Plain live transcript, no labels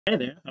Hi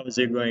there, how's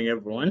it going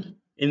everyone?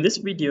 In this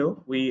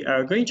video, we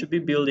are going to be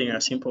building a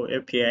simple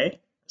API,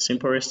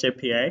 simple REST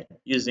API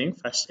using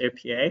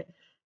FastAPI,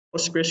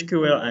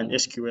 PostgreSQL and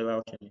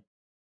SQLAlchemy.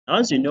 Now,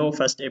 as you know,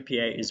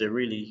 FastAPI is a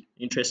really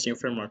interesting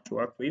framework to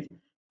work with.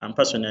 I'm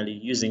personally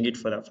using it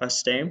for the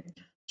first time.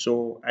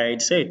 So I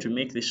decided to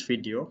make this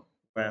video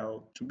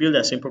to build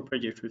a simple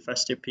project with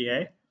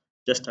FastAPI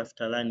just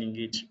after learning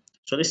it.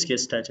 So let's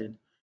get started.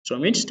 So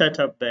I'm going to start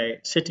up by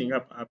setting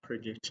up our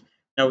project.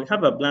 Now we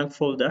have a blank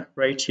folder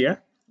right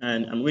here,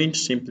 and I'm going to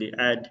simply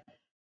add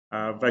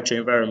a virtual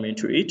environment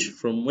to it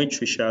from which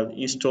we shall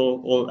install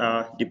all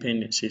our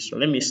dependencies. So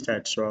let me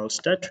start. So I'll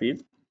start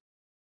with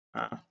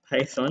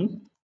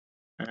Python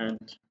and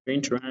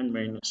going to run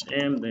 -m,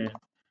 then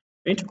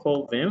going to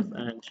call them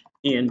and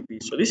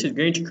env. So this is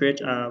going to create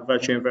a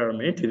virtual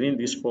environment within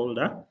this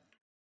folder,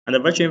 and the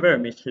virtual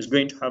environment is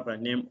going to have a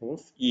name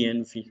of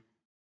env.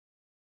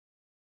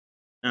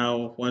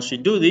 Now, once we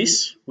do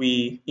this,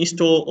 we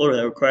install all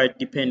the required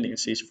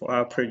dependencies for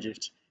our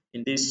project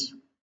in this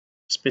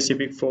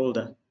specific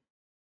folder.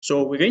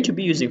 So we're going to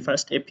be using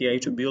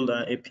FastAPI to build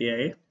our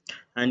API,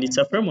 and it's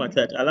a framework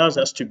that allows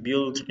us to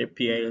build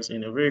APIs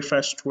in a very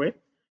fast way,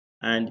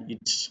 and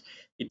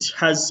it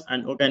has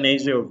an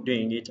organized way of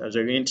doing it, as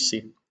we're going to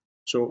see.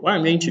 So what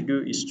I'm going to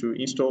do is to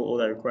install all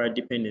the required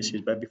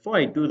dependencies, but before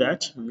I do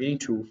that, I'm going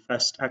to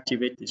first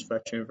activate this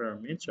virtual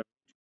environment. So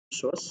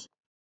source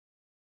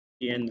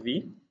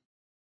env.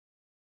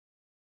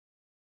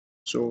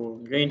 So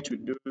I'm going to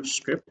do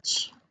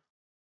scripts,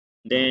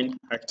 then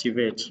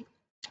activate.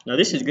 Now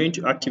this is going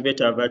to activate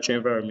our virtual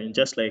environment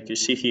just like you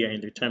see here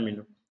in the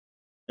terminal.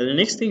 Now the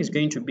next thing is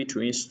going to be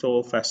to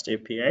install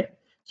FastAPI.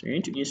 So you're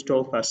going to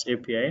install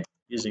FastAPI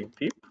using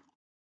pip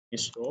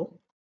install,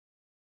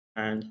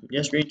 and I'm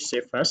just going to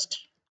say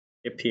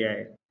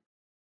FastAPI.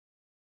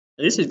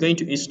 This is going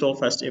to install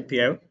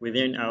FastAPI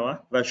within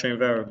our virtual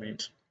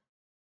environment.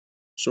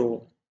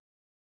 So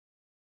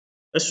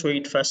let's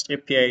wait.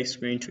 FastAPI is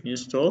going to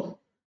install.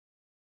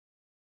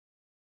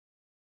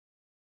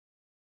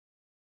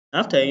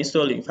 After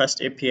installing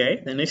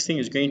FastAPI, the next thing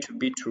is going to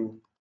be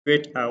to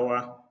create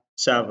our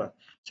server.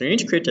 So you need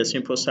to create a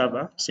simple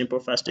server, simple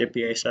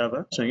FastAPI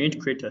server. So you need to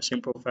create a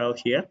simple file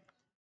here.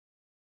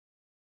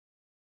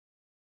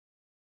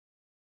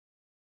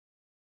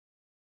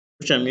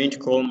 Which I'm going to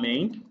call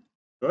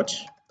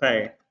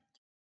main.py.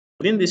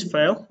 Within this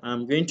file,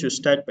 I'm going to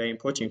start by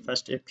importing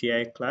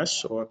FastAPI class.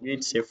 So I'm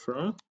going to say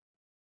from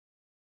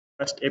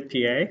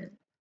FastAPI,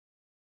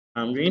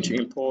 I'm going to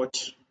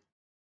import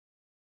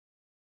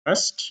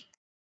FastAPI.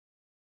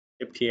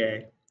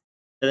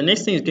 The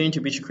next thing is going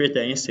to be to create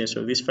the instance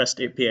of this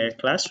FastAPI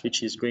class,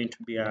 which is going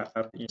to be our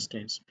app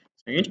instance.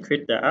 So I'm going to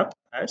create the app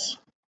as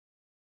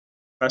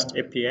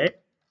FastAPI.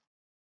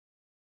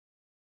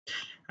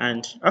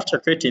 And after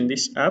creating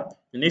this app,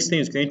 the next thing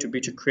is going to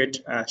be to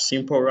create a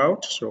simple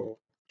route. So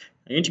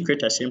I need to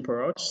create a simple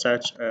route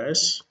such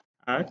as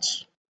 @app.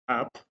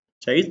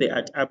 So I use the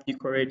 @app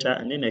decorator,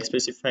 and then I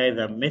specify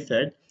the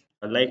method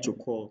I'd like to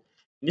call.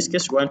 In this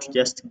case, we want to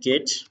just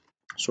get.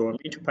 So I'm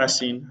going to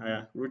pass in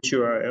a root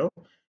URL,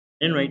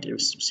 then write a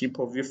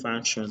simple view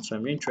function. So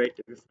I'm going to write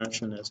the view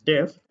function as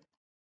def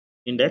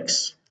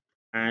index,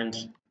 and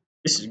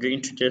this is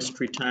going to just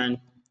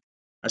return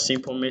a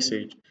simple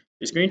message.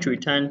 It's going to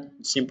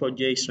return simple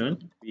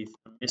JSON with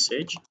a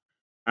message,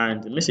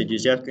 and the message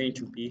is just going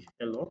to be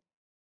hello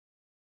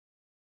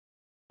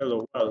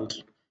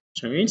world.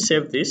 So I'm going to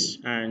save this,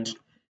 and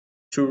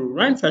to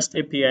run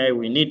FastAPI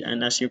we need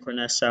an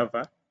asynchronous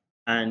server,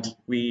 and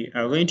we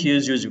are going to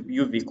use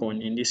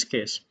uvicorn in this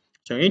case.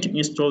 So I'm going to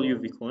install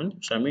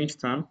uvicorn. So I'm going to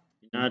come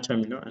in our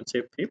terminal and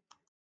say pip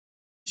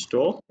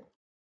install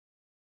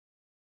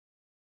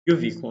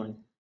uvicorn.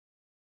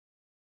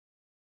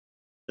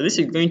 So this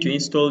is going to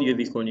install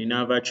uvicorn in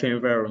our virtual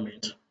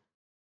environment.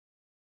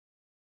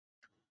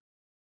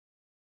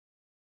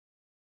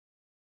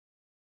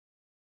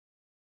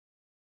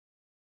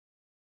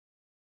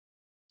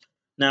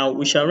 Now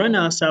we shall run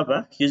our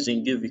server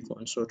using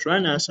uvicorn. So to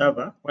run our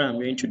server, what I'm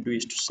going to do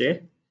is to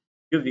say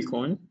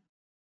uvicorn.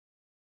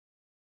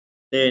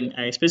 Then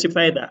I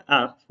specify the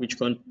app,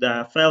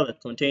 the file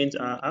that contains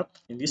our app.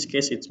 In this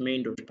case, it's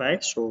main.py,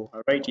 so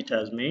I write it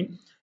as main.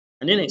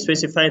 And then I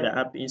specify the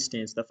app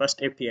instance, the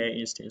FastAPI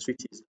instance,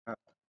 which is app.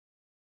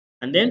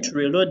 And then to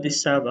reload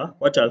this server,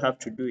 what I'll have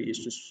to do is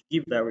to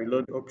give the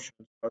reload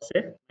option. I'll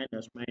say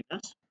minus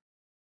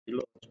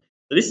reload.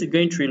 So this is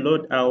going to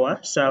reload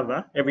our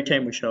server every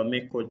time we shall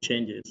make code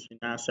changes in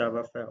our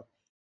server file.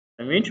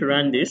 I'm going to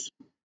run this.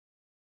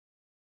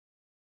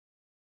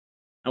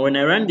 And when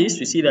I run this,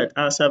 we see that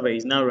our server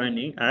is now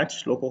running at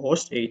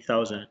localhost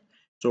 8000.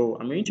 So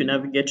I'm going to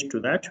navigate to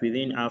that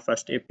within our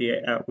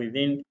FastAPI,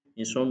 within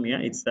Insomnia.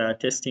 It's the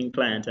testing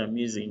client I'm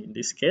using in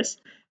this case.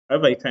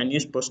 However, you can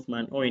use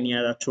Postman or any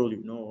other tool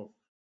you know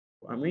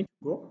of. I'm going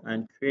to go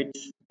and create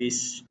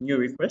this new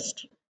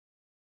request.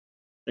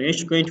 I'm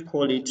just going to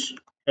call it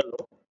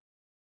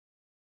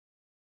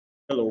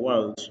hello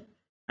world,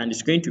 and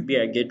it's going to be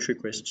a GET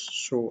request.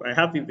 So I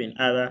have even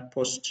other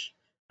post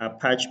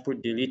patch,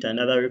 put, delete, and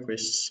other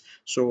requests.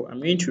 So I'm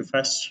going to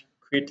first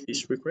create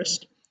this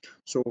request.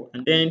 So,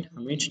 and then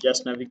I'm going to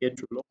just navigate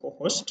to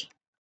localhost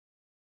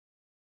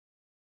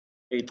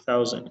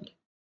 8000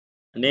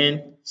 and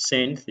then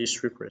send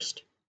this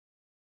request.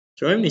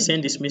 So when we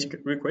send this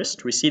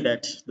request, we see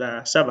that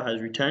the server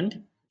has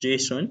returned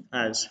JSON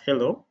as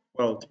hello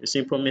world, a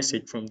simple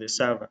message from the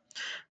server.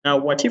 Now,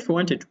 what if we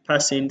wanted to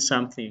pass in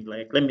something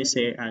like, let me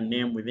say, a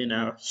name within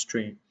our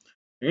string?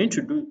 We're going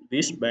to do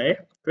this by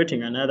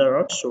creating another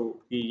route.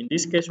 So in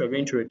this case, we're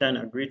going to return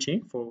a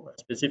greeting for a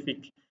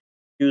specific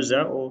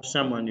user or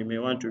someone you may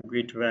want to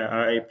greet via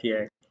our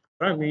API.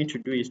 What I'm going to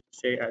do is to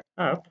say at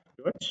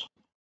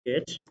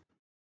app.get,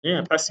 then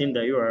I pass in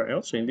the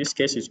URL. So in this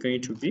case, it's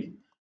going to be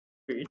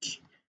greet,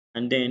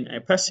 and then I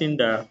pass in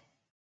the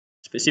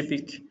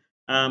specific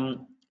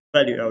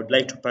value I would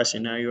like to pass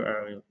in our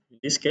URL. In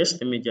this case,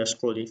 let me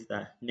just call it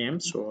the name.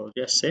 So I'll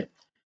just say,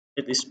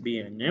 let this be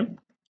a name.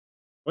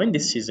 When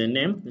this is a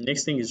name, the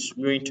next thing is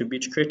going to be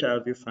to create our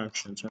view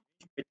function. So I'm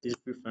going to create this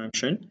view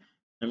function.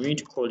 I'm going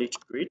to call it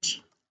greet,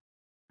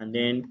 and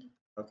then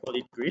I'll call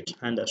it greet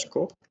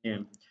underscore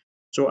name.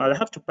 So I'll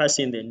have to pass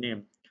in the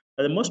name.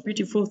 But the most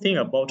beautiful thing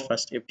about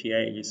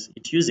FastAPI is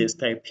it uses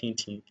type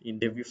hinting in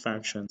the view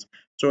functions.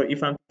 So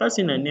if I'm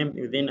passing a name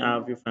within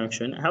our view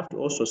function, I have to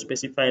also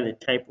specify the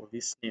type of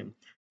this name.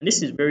 And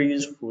this is very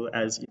useful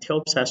as it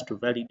helps us to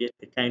validate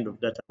the kind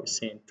of data we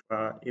send to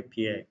our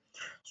API.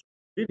 So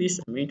to do this,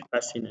 I'm going to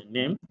pass in a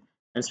name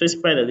and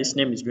specify that this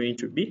name is going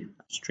to be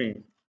a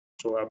string.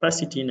 So I'll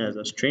pass it in as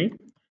a string.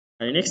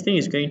 And the next thing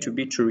is going to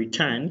be to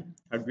return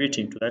a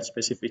greeting to that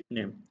specific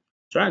name.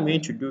 So what I'm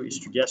going to do is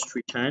to just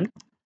return,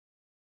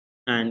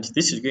 and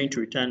this is going to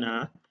return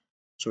our,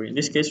 so in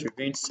this case, we're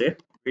going to say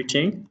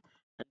greeting,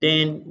 and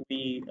then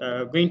we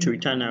are going to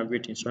return our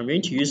greeting. So I'm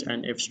going to use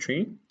an F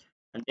string,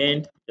 and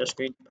then just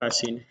going to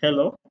pass in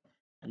hello,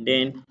 and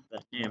then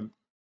the name.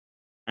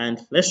 And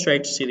let's try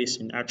to see this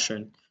in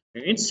action.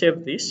 I'm going to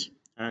save this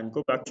and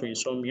go back to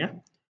Insomnia.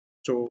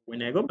 So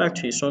when I go back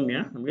to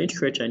Insomnia, I'm going to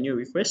create a new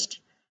request,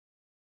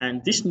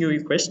 and this new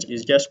request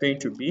is just going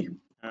to be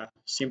a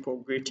simple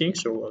greeting.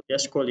 So I'll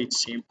just call it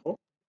simple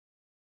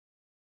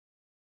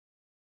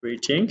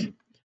greeting,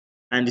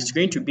 and it's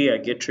going to be a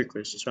get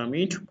request. So I'm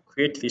going to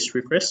create this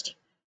request,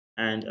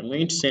 and I'm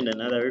going to send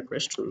another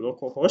request to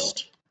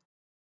localhost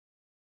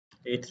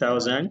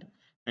 8000.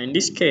 And in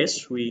this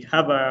case, we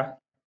have a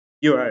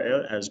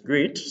URL as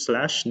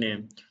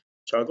greet/name.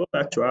 So I'll go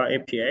back to our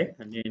API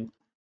and then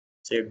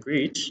say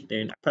greet,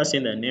 then pass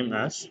in the name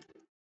as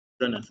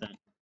Jonathan.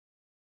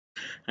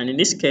 And in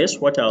this case,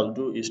 what I'll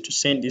do is to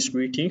send this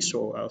greeting.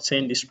 So I'll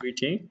send this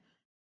greeting,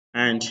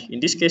 and in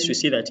this case, we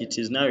see that it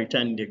is now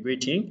returning the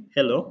greeting,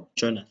 hello,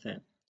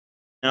 Jonathan.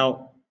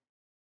 Now,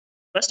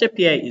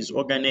 FastAPI is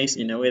organized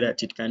in a way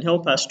that it can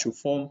help us to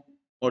form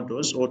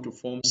models or to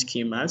form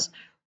schemas,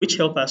 which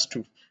help us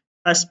to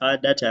pass our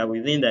data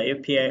within the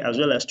API as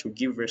well as to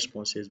give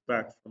responses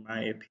back from our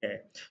API.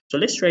 So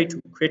let's try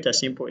to create a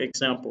simple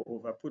example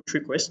of a put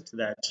request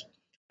that,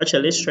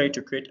 actually let's try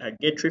to create a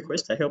get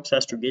request that helps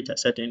us to get a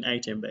certain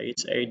item by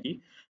its ID,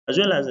 as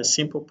well as a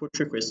simple put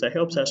request that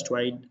helps us to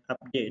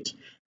update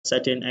a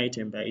certain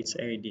item by its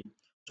ID.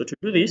 So to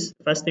do this,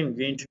 the first thing we're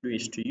going to do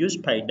is to use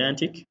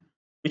Pydantic,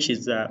 which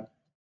is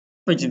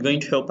going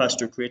to help us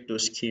to create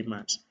those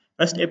schemas.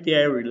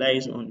 FastAPI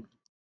relies on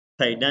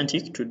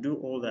Pydantic to do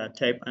all the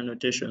type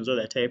annotations, all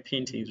the type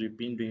hintings we've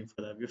been doing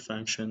for the view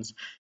functions.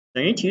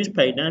 I'm going to use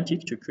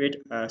Pydantic to create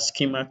a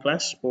schema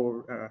class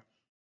or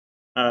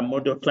a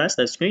model class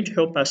that's going to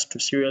help us to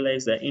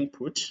serialize the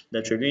input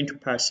that we're going to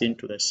pass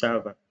into the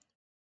server.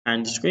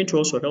 And it's going to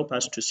also help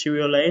us to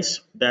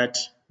serialize that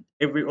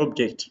every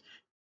object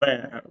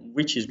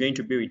which is going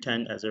to be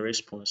returned as a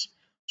response.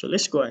 So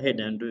let's go ahead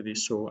and do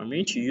this. So I'm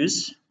going to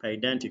use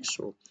Pydantic.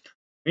 So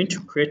I'm going to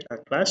create a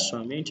class. So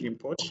I'm going to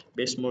import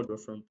base model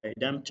from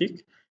Pydantic.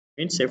 I'm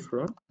going to say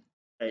from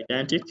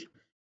Pydantic,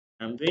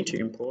 I'm going to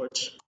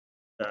import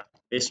the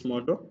base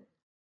model.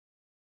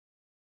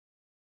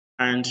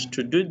 And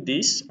to do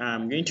this,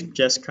 I'm going to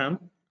just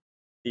come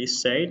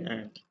this side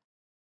and I'm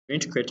going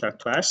to create a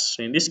class.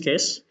 So in this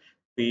case,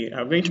 we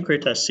are going to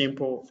create a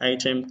simple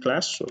item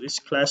class. So this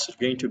class is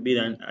going to be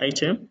an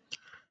item,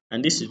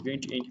 and this is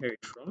going to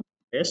inherit from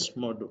base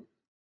model.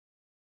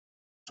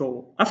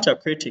 So after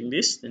creating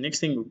this, the next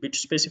thing will be to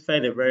specify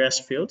the various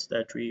fields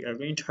that we are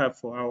going to have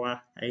for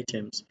our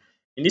items.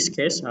 In this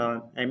case,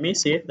 I may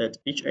say that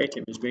each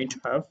item is going to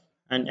have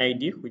an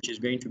ID, which is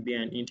going to be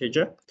an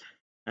integer,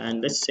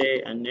 and let's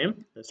say a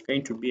name that's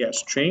going to be a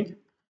string.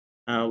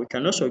 We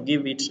can also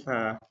give it,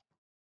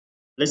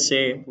 let's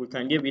say we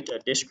can give it a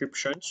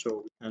description,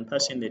 so we can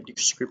pass in the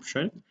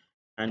description,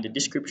 and the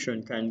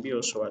description can be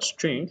also a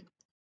string.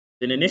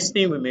 Then the next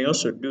thing we may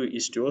also do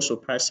is to also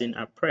pass in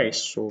a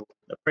price. So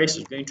the price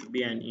is going to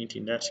be an int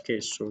in that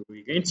case. So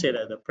we're going to say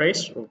that the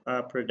price of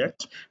our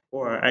product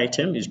or our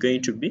item is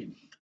going to be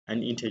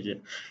an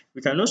integer.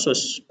 We can also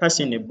pass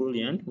in a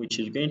boolean, which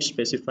is going to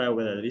specify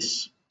whether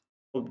this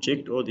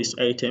object or this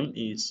item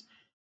is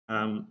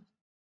on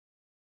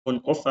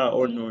offer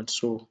or not.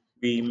 So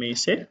we may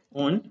say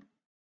on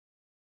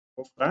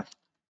offer,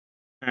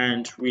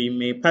 and we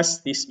may pass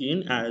this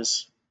in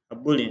as a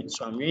boolean.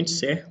 So I'm going to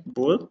say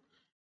bool,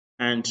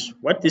 and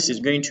what this is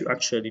going to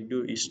actually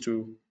do is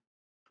to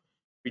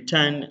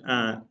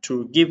return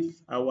to give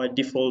our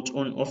default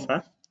on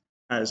offer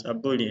as a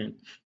boolean.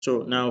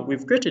 So now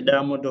we've created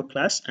our model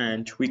class,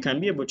 and we can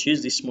be able to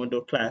use this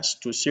model class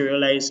to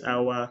serialize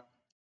our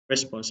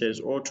responses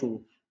or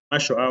to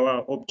measure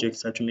our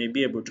objects that we may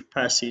be able to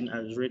pass in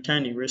as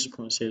returning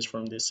responses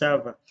from the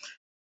server.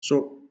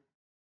 So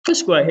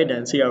let's go ahead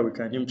and see how we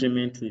can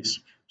implement this.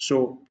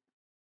 So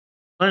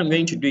what I'm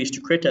going to do is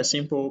to create a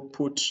simple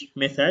put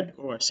method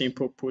or a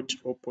simple put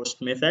or post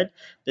method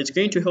that's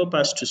going to help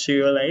us to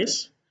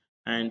serialize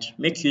and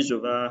make use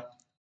of our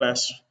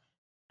class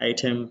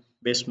item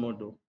based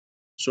model.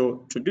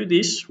 So to do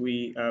this,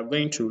 we are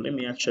going to, let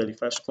me actually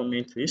first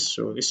comment this.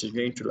 So this is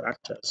going to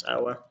act as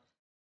our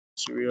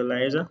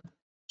serializer.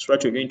 So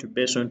what we're going to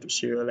base on to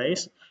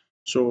serialize.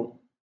 So,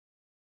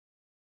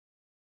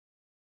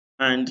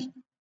 and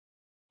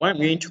what I'm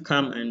going to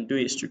come and do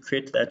is to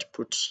create that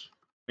put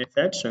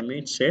method. So I'm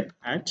going to say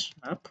add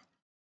app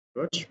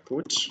dot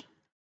put,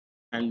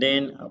 and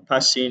then I'll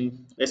pass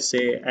in, let's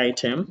say,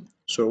 item.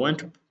 So I want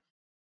to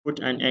put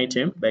an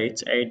item by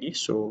its ID.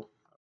 So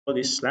I'll call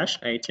this slash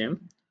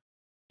item.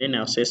 Then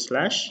I'll say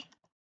slash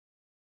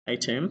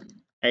item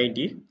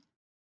ID.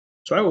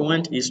 So what we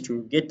want is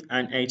to get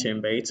an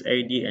item by its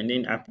ID and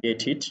then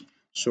update it.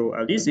 So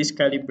I'll use these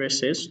curly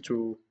braces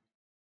to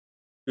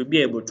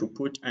be able to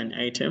put an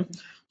item.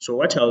 So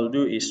what I'll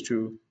do is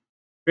to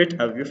create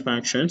a view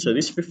function. So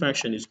this view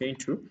function is going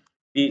to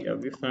be a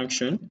view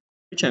function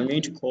which I'm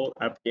going to call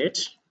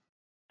update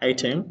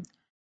item,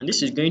 and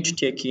this is going to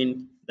take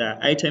in the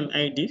item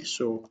ID.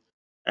 So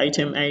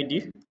item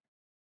ID,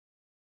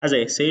 as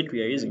I said,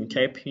 we are using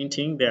type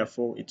hinting,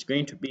 therefore it's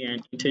going to be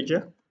an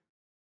integer.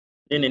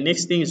 Then the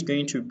next thing is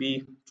going to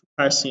be to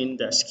pass in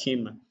the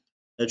schema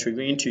that we're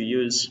going to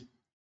use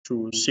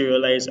to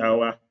serialize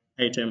our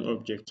item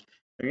object.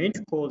 We're going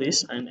to call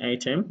this an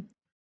item,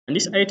 and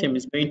this item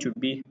is going to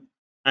be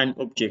an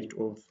object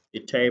of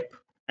the type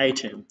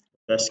item,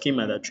 the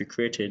schema that we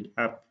created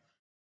up.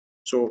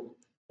 So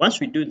once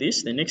we do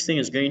this, the next thing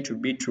is going to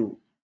be to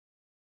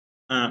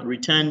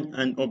return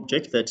an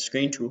object that's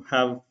going to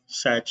have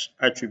such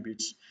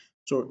attributes.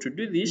 So to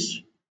do this,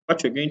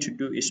 what we're going to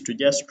do is to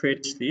just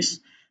create this,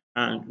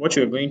 and what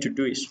we're going to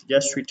do is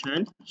just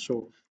return.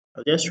 So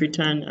I'll just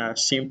return a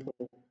simple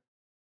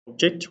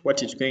object.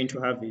 What it's going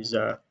to have is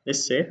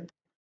let's say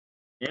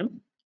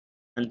name,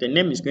 and the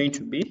name is going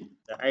to be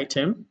the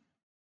item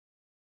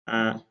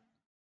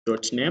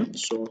dot name.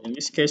 So in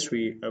this case,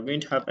 we are going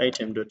to have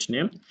item dot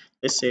name.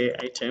 Let's say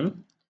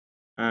item.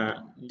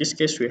 In this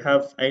case, we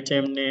have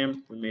item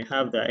name. We may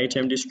have the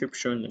item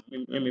description.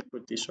 Let me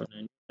put this on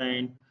a new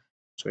line.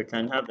 So we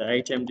can have the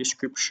item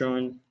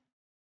description,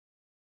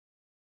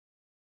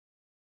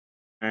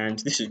 and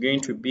this is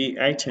going to be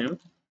item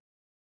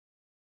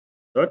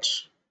dot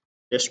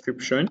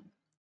description.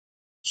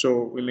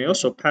 So we may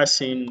also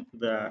pass in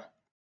the,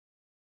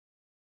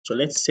 so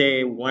let's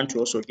say we want to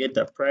also get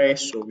the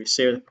price. So we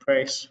say the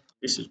price.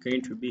 This is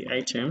going to be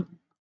item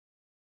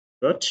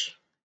dot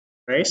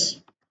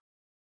price.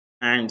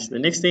 And the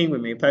next thing we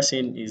may pass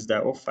in is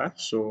the offer.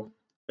 So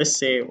let's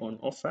say on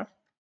offer.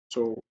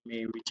 So we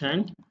may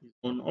return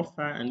on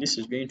offer, and this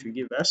is going to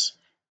give us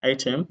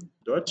item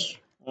dot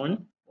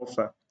on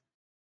offer.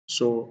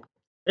 So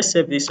let's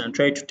save this and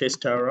try to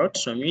test our out.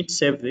 So I'm going to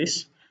save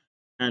this,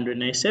 and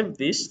when I save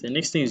this, the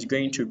next thing is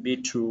going to be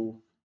to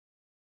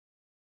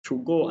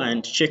go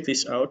and check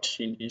this out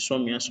in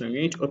Insomnia. So I'm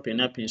going to open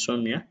up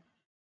Insomnia,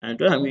 and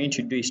what I'm going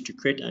to do is to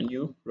create a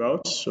new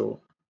route.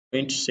 So I'm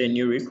going to say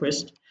new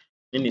request,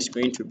 then it's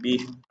going to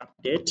be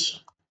update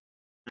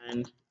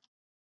and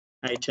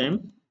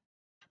item.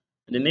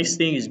 And the next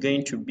thing is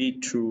going to be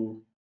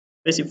to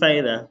specify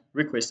the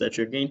request that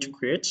you're going to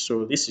create.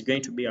 So this is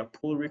going to be a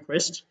pull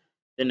request.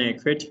 Then I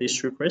create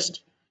this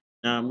request.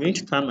 Now I'm going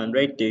to come and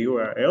write the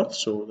URL.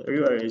 So the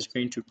URL is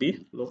going to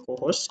be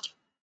localhost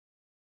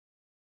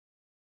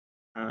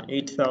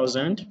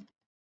 8000.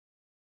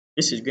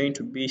 This is going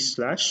to be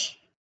slash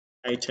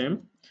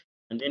item,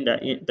 and then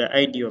the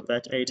ID of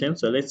that item.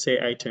 So let's say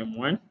item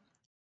 1.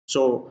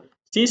 So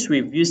since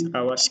we've used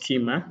our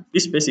schema,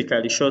 this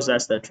basically shows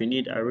us that we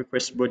need a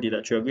request body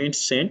that we are going to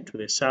send to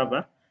the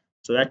server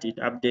so that it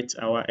updates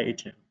our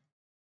item.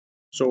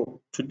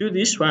 So to do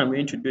this, what I'm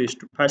going to do is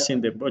to pass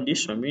in the body.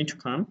 So I'm going to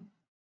come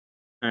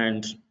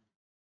and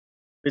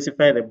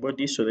specify the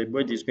body. So the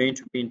body is going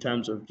to be in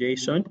terms of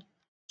JSON.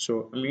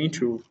 So I'm going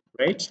to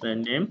write the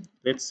name.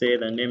 Let's say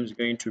the name is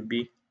going to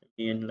be, let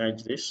me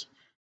enlarge this,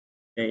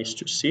 is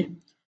to see.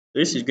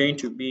 This is going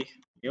to be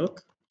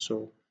milk.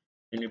 So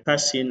when you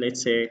pass in,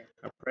 let's say,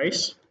 a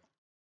price,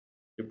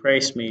 the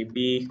price may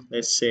be,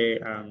 let's say,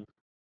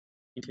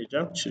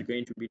 integer, which is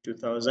going to be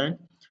 2000.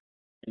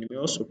 And we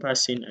also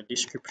pass in a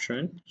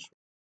description. So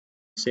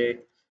say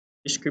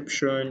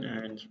description,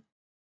 and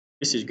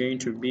this is going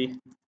to be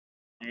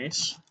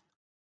nice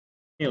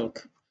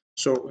milk.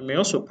 So we may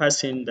also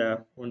pass in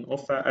the on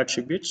offer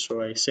attribute.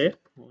 So I say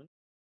on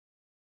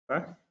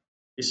offer,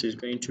 this is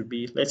going to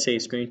be, let's say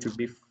it's going to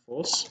be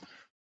false.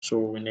 So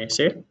when I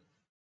say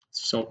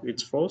so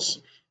it's false,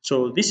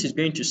 so this is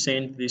going to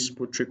send this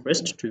put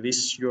request to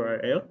this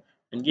URL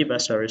and give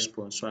us a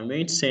response. So I'm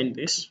going to send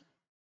this,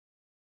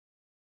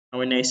 and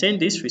when I send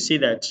this, we see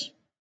that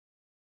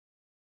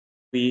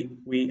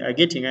we are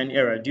getting an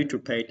error due to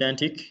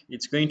Pydantic.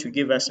 It's going to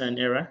give us an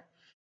error.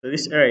 So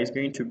this error is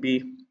going to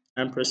be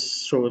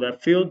unprocessed. So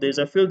there's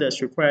a field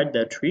that's required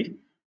that we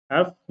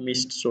have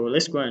missed. So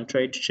let's go and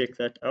try to check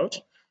that out.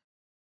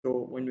 So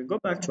when we go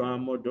back to our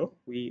model,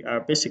 we are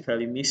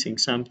basically missing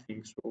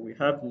something. So we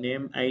have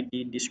name,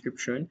 ID,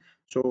 description.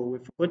 So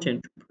we've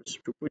forgotten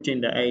to put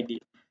in the ID.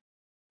 To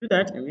do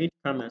that, I'm going to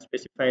come and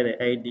specify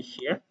the ID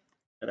here.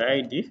 The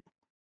ID is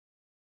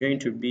going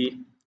to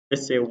be,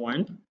 let's say,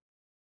 1.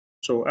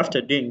 So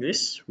after doing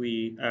this,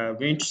 we are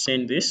going to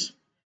send this.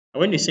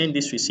 And when we send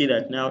this, we see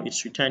that now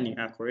it's returning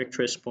a correct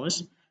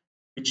response,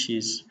 which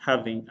is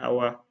having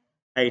our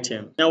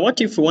item. Now,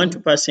 what if we want to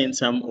pass in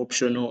some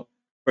optional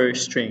query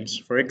strings?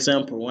 For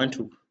example, we want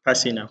to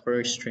pass in a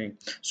query string.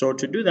 So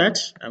to do that,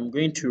 I'm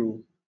going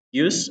to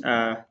use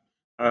a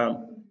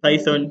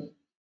Python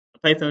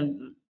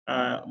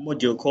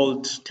module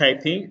called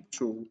typing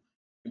to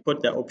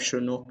import the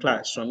optional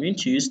class. So I'm going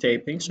to use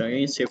typing. So I'm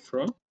going to say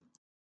from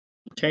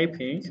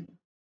typing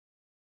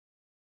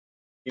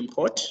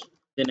import,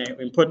 then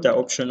I import the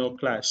optional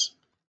class.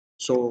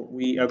 So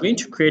we are going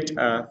to create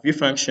a view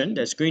function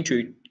that's going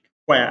to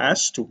require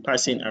us to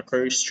pass in a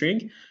query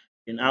string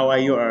in our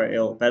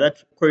URL, but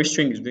that query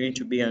string is going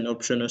to be an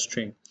optional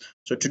string.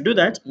 So to do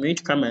that, I'm going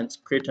to come and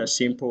create a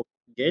simple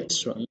get.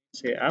 So I'm going to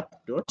say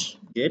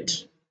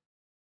app.get,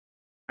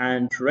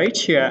 and right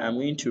here I'm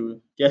going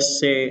to just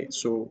say,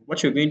 so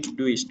what you're going to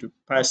do is to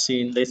pass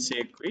in, let's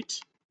say, greet.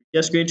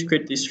 Just going to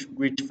create this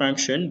greet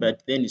function,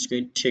 but then it's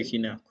going to take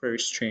in a query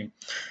string.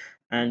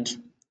 And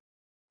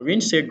we're going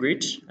to say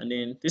greet, and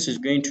then this is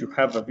going to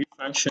have a view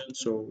function.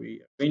 So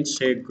we are going to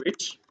say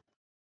greet,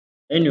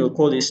 and we'll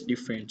call this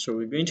different. So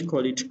we're going to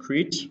call it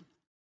greet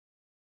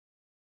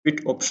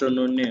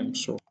optional name.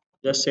 So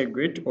just say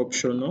greet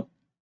optional,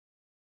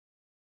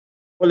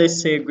 or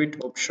let's say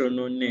greet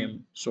optional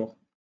name. So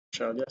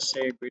shall just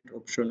say greet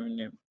optional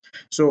name.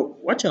 So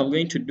what I'm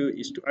going to do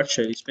is to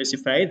actually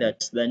specify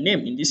that the name,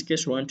 in this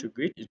case we want to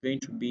greet, is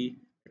going to be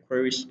a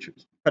query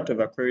part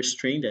of a query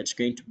string that's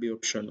going to be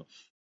optional.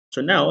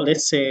 So now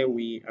let's say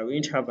we are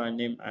going to have our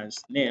name as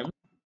name,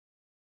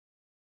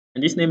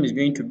 and this name is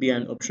going to be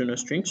an optional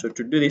string. So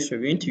to do this, we're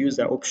going to use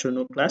the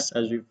optional class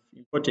as we've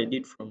imported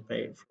it from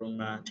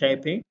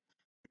typing.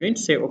 We're going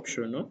to say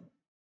optional,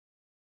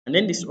 and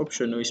then this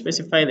optional, we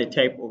specify the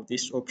type of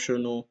this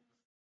optional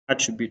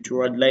attribute we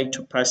would like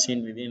to pass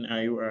in within our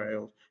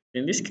URL.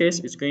 In this case,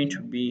 it's going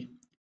to be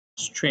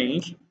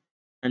string,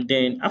 and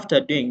then after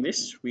doing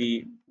this,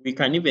 we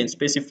can even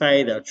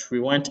specify that we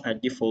want a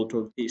default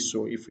of this.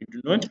 So if we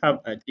do not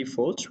have a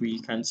default, we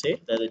can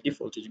say that the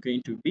default is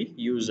going to be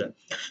user.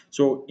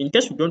 So in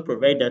case we don't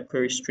provide that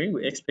query string,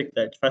 we expect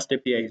that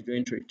FastAPI is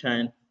going to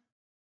return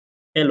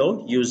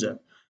hello user.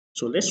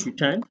 So let's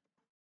return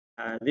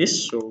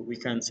this. So we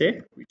can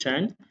say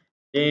return.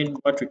 Then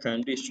what we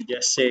can do is to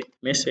just say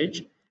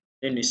message.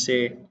 Then we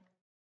say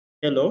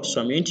hello.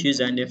 So I'm going to use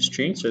an f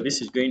string. So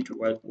this is going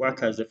to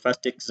work as the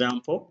first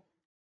example.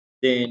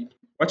 Then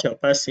what I'll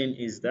pass in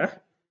is the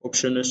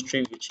optional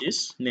string, which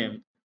is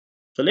name.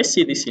 So let's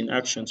see this in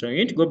action. So I'm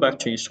going to go back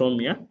to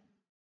Insomnia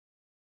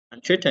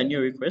and create a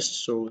new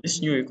request. So this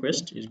new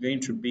request is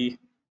going to be,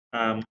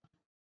 let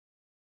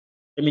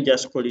me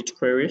just call it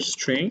query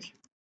string.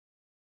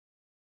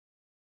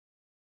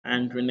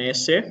 And when I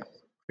say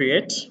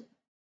create,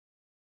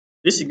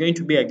 this is going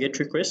to be a get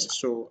request.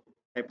 So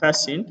I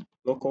pass in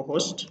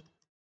localhost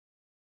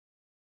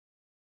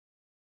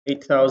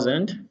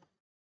 8000.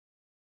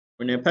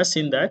 When I pass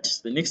in that,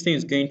 the next thing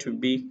is going to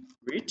be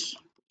greet,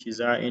 which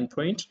is our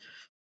endpoint.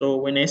 So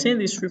when I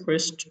send this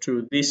request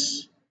to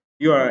this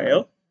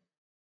URL,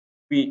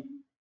 we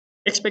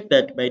expect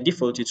that by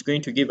default it's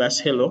going to give us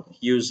hello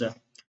user.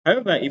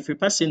 However, if we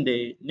pass in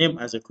the name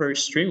as a query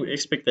string, we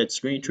expect that it's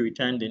going to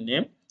return the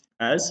name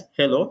as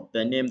hello,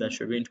 the name that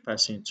you're going to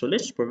pass in. So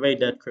let's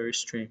provide that query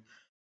string.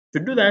 To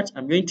do that,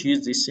 I'm going to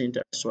use this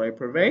syntax. So I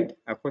provide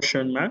a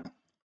question mark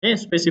and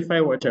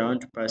specify what I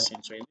want to pass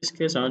in. So in this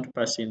case, I want to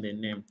pass in the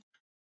name.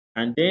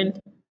 And then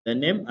the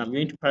name I'm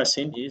going to pass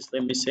in is,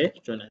 let me say,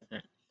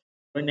 Jonathan.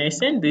 When I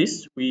send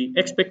this, we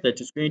expect that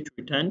it's going to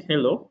return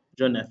hello,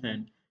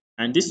 Jonathan.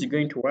 And this is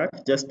going to work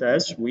just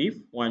as we've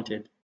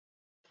wanted.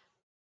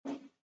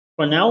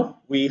 For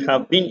now, we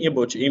have been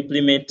able to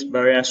implement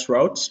various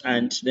routes,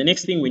 and the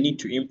next thing we need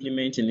to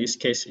implement in this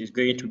case is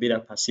going to be the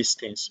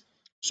persistence.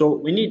 So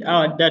we need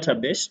our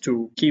database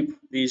to keep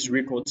these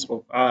records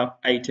of our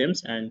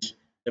items and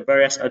the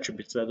various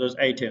attributes that those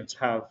items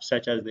have,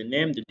 such as the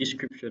name, the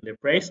description, the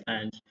price,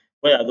 and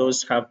whether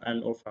those have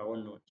an offer or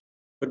not.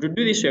 But to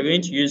do this, we're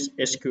going to use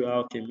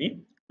SQLAlchemy,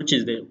 which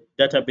is the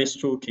database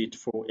toolkit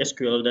for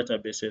SQL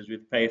databases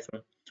with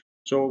Python.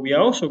 So we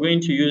are also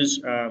going to use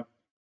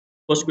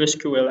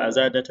PostgreSQL as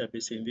our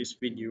database in this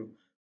video.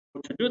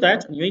 So to do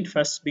that, I'm going to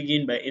first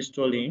begin by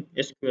installing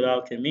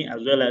SQLAlchemy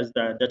as well as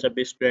the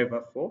database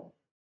driver for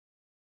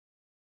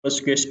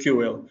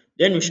PostgreSQL.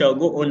 Then we shall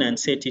go on and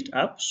set it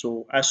up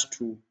so as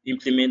to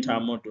implement our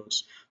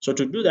models. So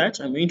to do that,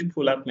 I'm going to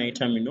pull up my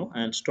terminal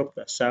and stop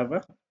the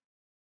server.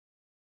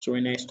 So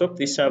when I stop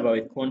this server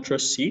with Ctrl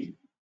C,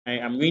 I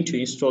am going to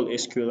install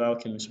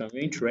SQLAlchemy. So I'm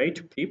going to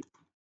write pip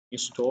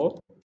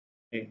install.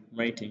 I'm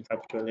writing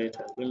capital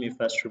letters. Let me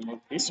first remove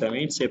this. So I'm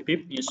going to say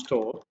pip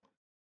install.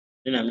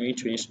 Then I'm going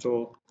to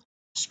install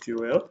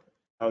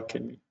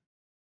SQLAlchemy.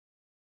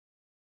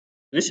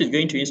 This is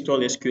going to install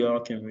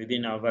SQLAlchemy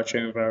within our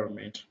virtual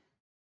environment.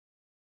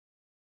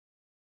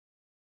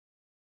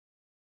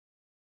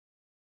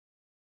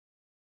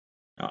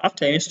 Now,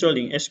 after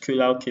installing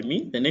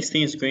SQLAlchemy, the next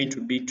thing is going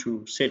to be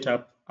to set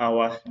up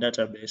our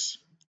database.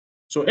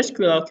 So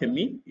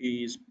SQLAlchemy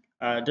is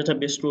a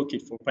database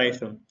toolkit for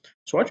Python.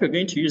 So what we're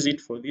going to use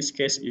it for this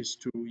case is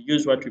to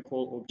use what we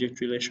call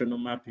object relational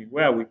mapping,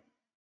 where we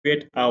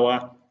create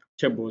our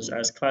tables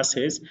as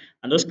classes,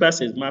 and those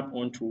classes map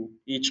onto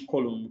each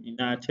column in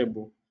our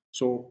table.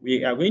 So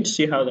we are going to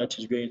see how that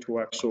is going to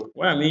work. So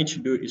what I'm going to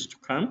do is to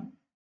come,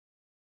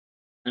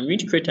 I'm going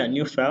to create a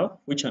new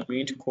file, which I'm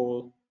going to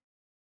call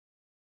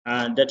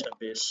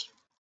database.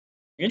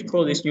 I'm going to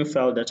call this new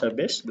file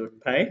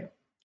database.py,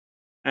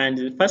 and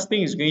the first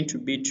thing is going to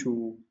be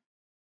to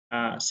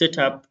set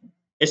up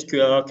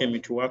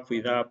SQLAlchemy to work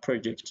with our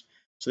project.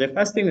 So the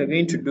first thing we're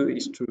going to do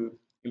is to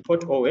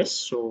import OS.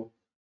 So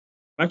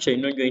I'm actually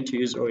not going to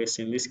use OS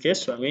in this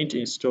case, so I'm going to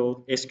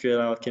install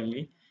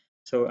SQLAlchemy.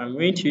 So I'm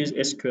going to use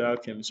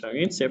SQLAlchemy. So I'm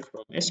going to say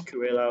from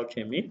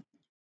SQLAlchemy.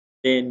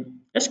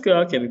 Then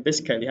SQLAlchemy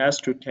basically has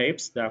two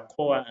types, the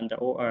core and the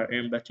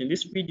ORM, but in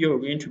this video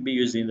we're going to be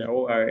using the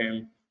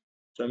ORM.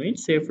 So I'm going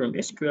to say from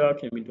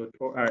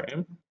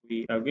SQLAlchemy.orm,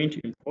 we are going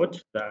to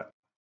import the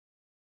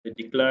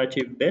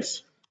declarative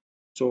base.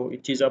 So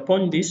it is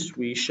upon this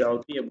we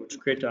shall be able to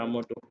create our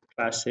model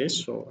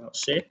classes. So I'll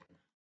say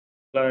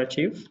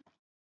declarative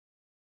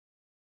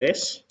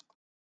base.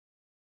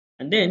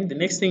 And then the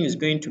next thing is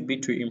going to be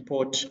to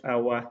import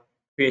our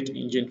create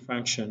engine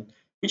function,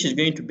 which is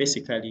going to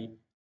basically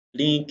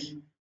link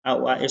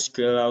our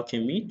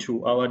SQLAlchemy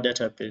to our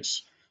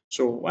database.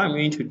 So what I'm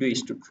going to do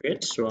is to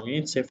create. So I'm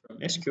going to say from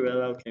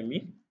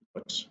SQLAlchemy,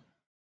 but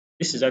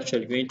this is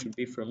actually going to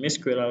be from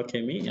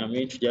SQLAlchemy. I'm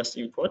going to just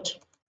import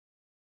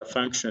the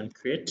function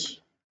create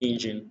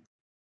engine.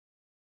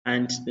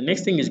 And the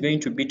next thing is going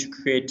to be to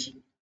create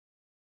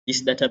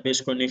this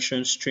database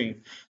connection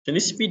string. So in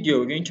this video,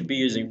 we're going to be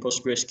using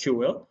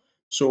PostgreSQL.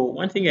 So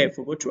one thing I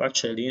forgot to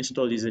actually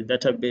install is a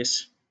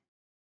database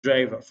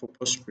driver for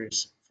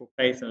Postgres for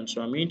Python.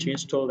 So I'm going to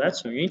install that.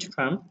 So I'm going to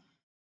come,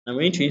 I'm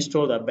going to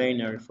install the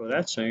binary for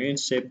that. So I'm going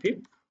to say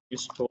pip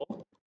install.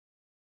 So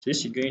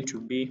this is going to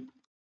be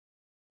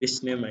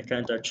this name I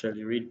can't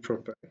actually read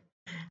properly.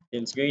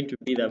 And it's going to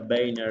be the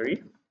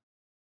binary.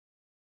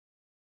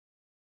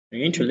 I'm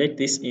going to let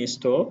this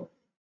install.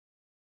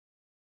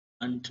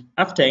 And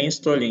after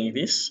installing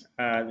this,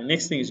 the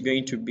next thing is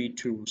going to be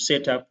to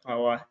set up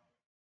our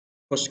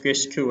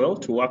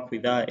PostgreSQL to work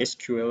with our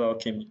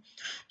SQLAlchemy.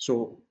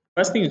 So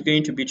first thing is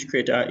going to be to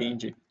create our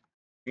engine.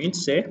 We're going to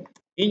say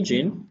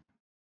engine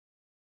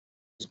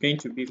is going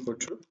to be equal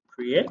to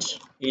create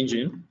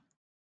engine.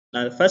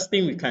 Now the first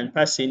thing we can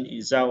pass in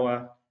is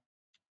our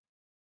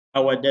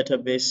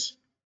database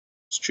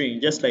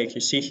string, just like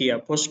you see here,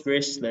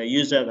 Postgres, the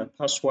user, the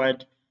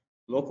password,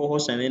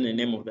 localhost, and then the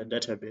name of the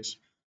database.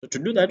 So to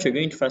do that, we're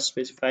going to first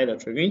specify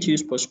that we're going to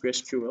use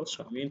PostgreSQL.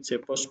 So I'm going to say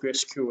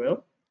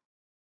PostgreSQL,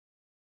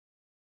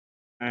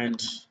 and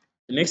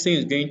the next thing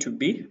is going to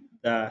be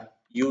the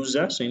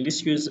user. So in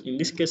this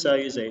case, our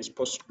user is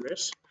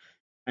Postgres,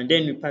 and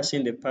then we pass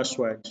in the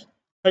password.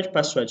 Such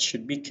password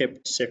should be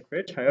kept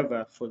secret.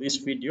 However, for this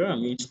video,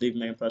 I'm going to leave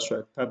my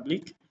password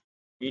public.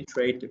 We need to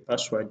write the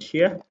password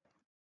here,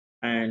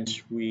 and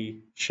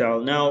we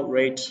shall now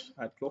write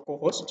at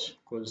localhost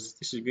because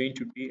this is going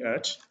to be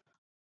at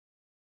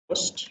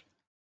host,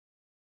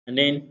 and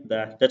then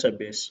the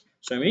database.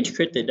 So I'm going to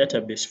create the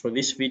database for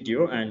this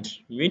video, and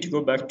I'm going to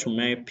go back to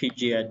my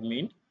PG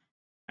admin,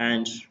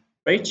 and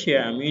right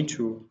here I'm going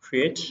to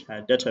create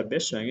a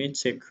database. So I'm going to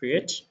say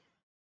create,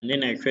 and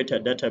then I create a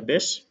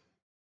database,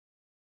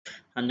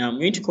 and I'm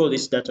going to call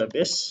this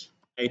database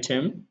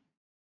itemdb.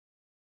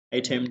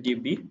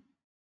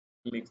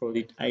 Let me call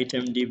it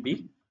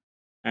itemdb,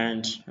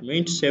 and I'm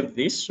going to save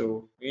this.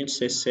 So I'm going to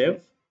say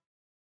save.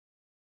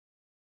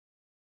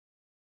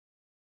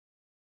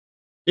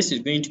 This is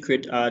going to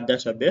create our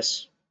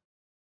database.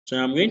 So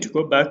I'm going to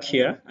go back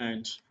here,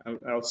 and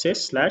I'll say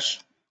slash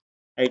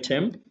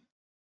itemdb,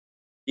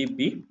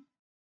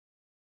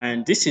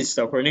 and this is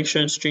the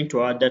connection string to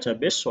our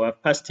database. So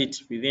I've passed it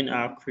within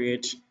our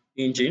create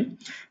engine.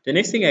 The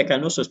next thing I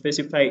can also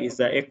specify is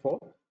the echo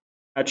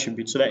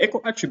attribute. So the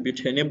echo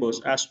attribute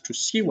enables us to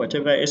see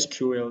whatever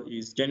SQL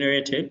is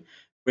generated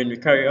when we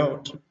carry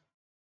out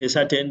a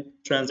certain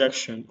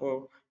transaction,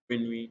 or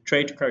when we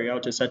try to carry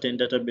out a certain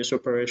database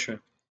operation.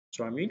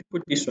 So I'm going to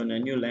put this on a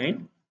new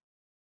line,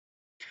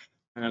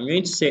 and I'm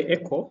going to say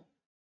echo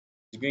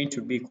is going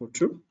to be equal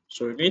to.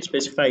 So we're going to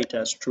specify it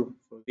as true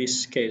for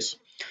this case.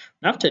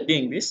 After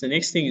doing this, the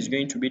next thing is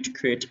going to be to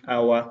create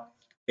our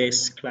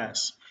base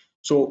class.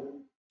 So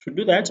to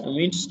do that, I'm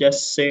going to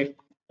just say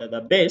that the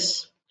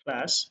base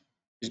class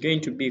is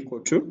going to be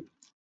equal to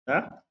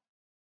the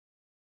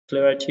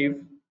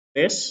declarative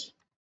base,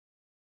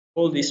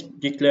 call this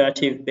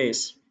declarative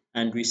base,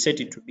 and we set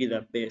it to be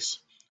the base.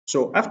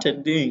 So after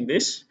doing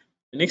this,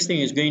 the next thing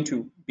is going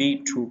to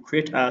be to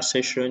create our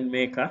session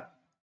maker.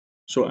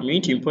 So I'm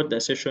going to import the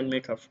session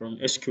maker from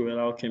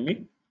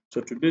SQLAlchemy.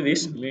 So to do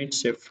this, I'm going to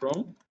say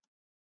from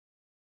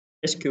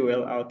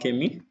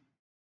SQLAlchemy,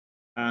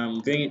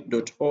 I'm going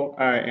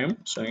 .orm.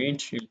 So I'm going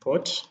to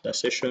import the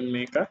session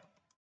maker.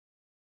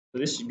 So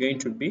this is going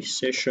to be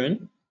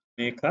session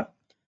maker.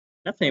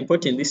 After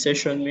importing this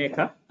session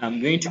maker, I'm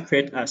going to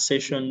create a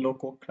session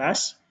local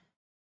class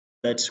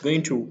that's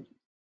going to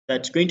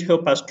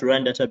help us to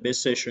run database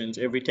sessions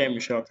every time we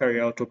shall carry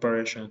out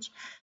operations.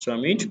 So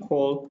I'm going to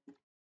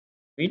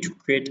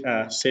create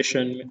a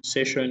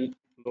session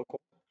local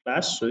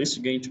class. So this is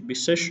going to be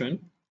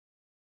session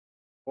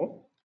 4,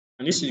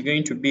 and this is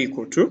going to be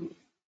equal to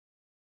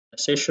a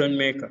session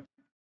maker.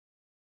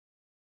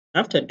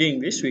 After doing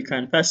this, we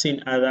can pass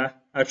in other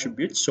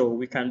attributes. So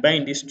we can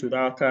bind this to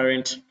our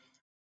current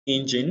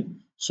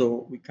engine.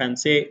 So we can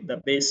say the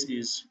base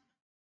is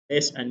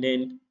base, and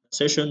then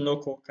session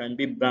local can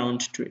be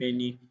bound to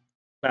any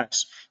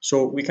class.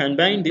 So we can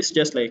bind this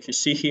just like you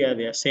see here.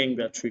 They are saying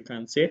that we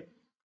can say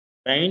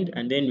bind,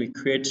 and then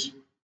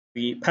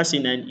we pass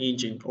in an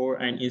engine or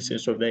an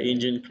instance of the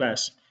engine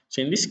class.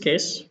 So in this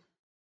case,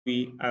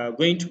 we are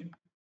going to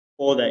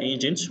call the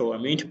engine. So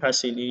I'm going to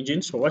pass in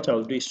engine. So what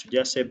I'll do is to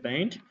just say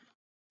bind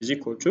is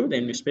equal to,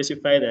 then we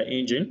specify the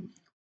engine.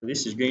 So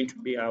this is going to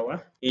be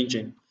our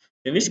engine.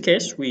 In this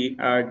case, we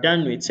are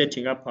done with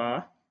setting up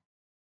our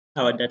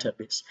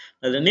database.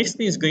 Now the next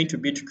thing is going to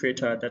be to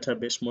create our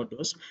database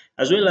models,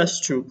 as well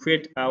as to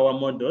create our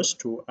models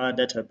to our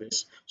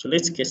database. So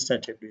let's get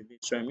started with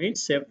it. So I'm going to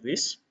save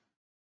this.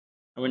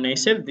 And when I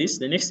save this,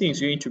 the next thing is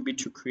going to be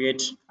to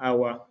create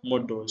our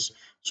models.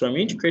 So I'm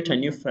going to create a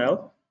new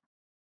file,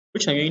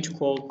 which I'm going to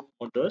call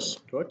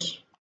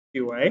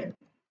models.py.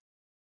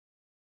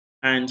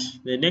 And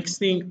the next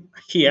thing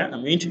here,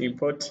 I'm going to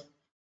import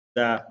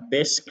the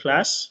base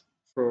class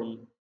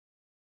from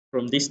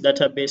this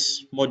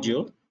database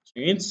module. So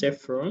I'm going to say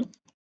from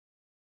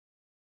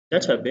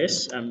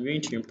database, I'm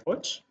going to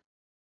import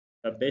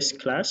the base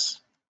class.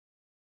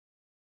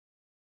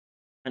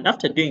 And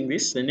after doing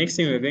this, the next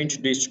thing we're going to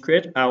do is to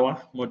create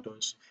our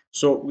models.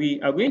 So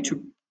we are going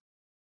to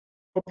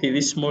copy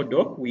this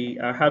model we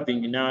are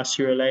having in our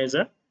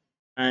serializer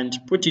and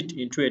put it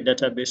into a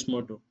database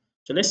model.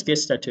 So let's get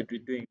started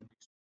with doing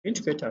this. I'm going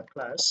to create a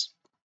class,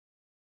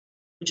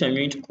 which I'm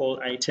going to call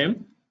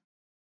item.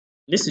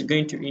 This is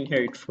going to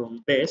inherit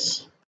from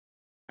base,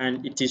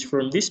 and it is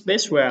from this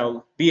base where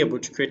I'll be able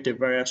to create the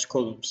various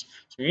columns.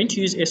 So we're going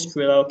to use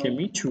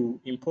SQLAlchemy to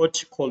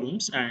import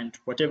columns and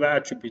whatever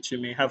attributes you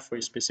may have for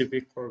a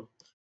specific column.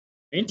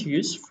 We're going to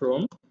use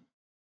from,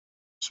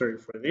 sorry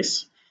for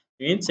this,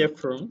 we're going to say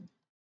from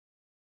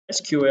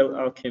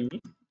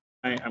SQLAlchemy,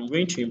 I am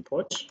going to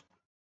import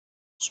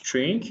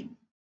string.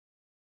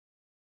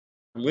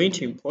 I'm going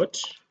to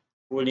import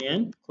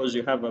boolean because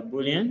you have a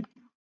boolean,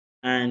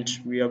 and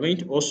we are going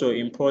to also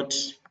import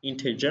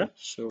integer.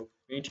 So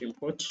we're going to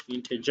import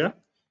integer,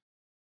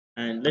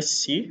 and let's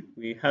see,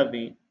 we have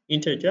an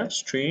integer,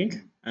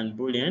 string, and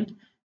boolean.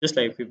 Just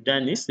like we've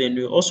done this, then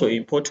we also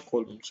import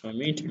column. So I'm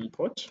going to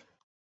import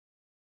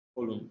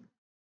column.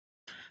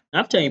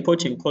 After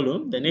importing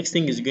column, the next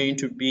thing is going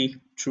to be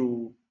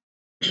to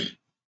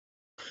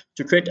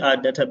create our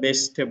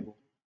database table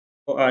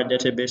or our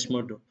database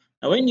model.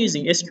 Now, when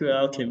using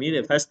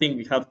SQLAlchemy, the first thing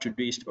we have to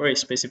do is to always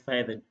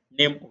specify the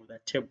name of the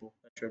table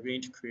that we're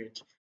going to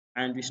create,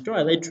 and we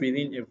store that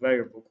within a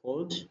variable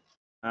called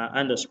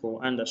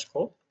underscore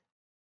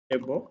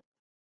table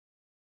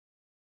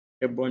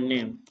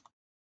name.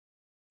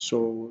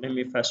 So let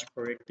me first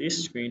correct this.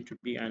 It's going to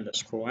be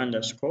underscore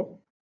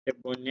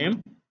table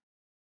name,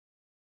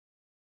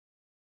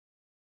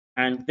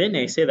 and then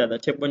I say that the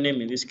table name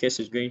in this case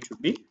is going to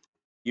be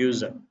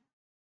user.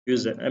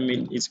 I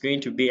mean, it's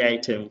going to be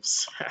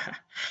items.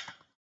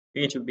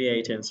 Going to be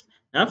items.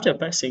 After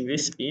passing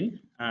this in,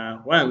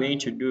 what I'm going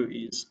to do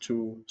is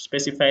to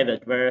specify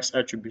that various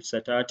attributes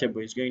that our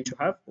table is going to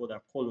have, or the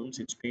columns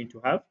it's going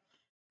to have.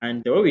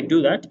 And the way we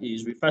do that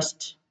is we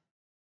first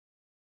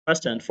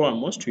and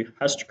foremost, we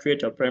have to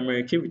create a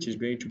primary key, which is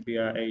going to be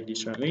our ID.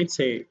 So I'm going to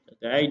say that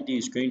the ID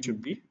is going to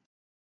be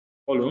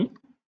column.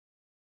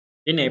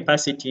 Then I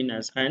pass it in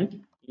as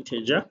an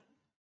integer.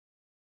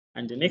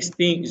 And the next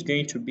thing is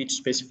going to be to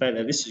specify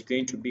that this is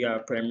going to be our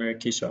primary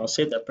key. So I'll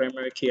set the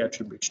primary key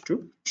attribute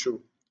to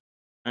true.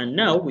 And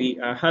now we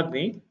are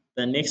having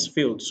the next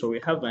field. So we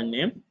have a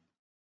name.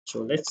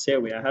 So let's say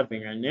we are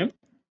having a name,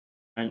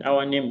 and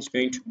our name is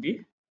going to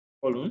be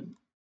column.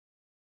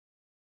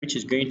 which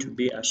is going to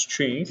be a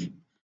string.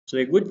 So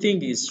the good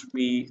thing is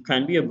we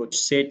can be able to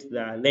set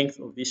the length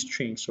of this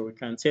string. So we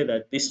can say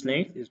that this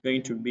length is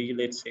going to be,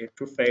 let's say,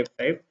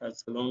 255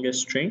 as the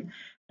longest string.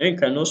 Then you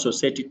can also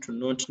set it to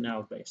not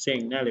null by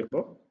saying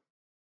nullable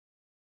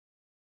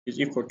is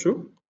equal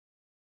to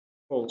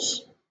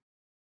false.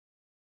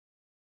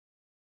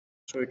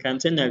 So we can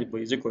say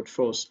nullable is equal to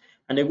false.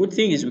 And the good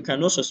thing is we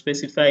can also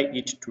specify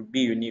it to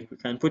be unique. We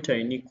can put a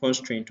unique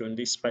constraint on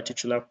this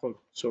particular code.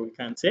 So we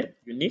can say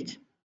unique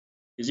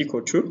is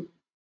equal to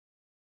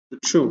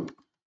true.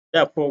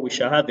 Therefore, we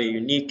shall have a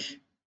unique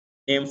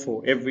name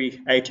for every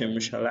item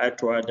we shall add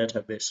to our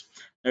database.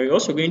 Now we're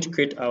also going to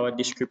create our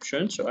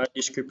description. So our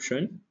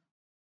description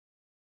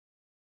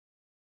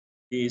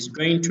is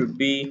going to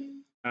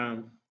be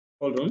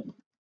column.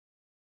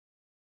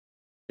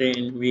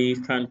 Then we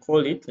can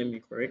call it, let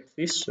me correct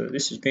this. So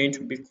this is going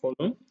to be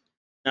column.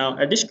 Now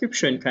a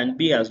description can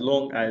be as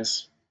long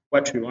as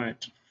what we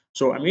want.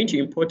 So I'm going to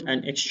import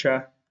an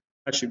extra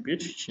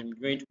attribute which I'm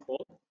going to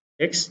call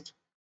text.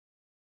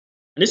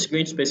 And this is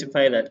going to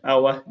specify that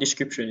our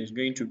description is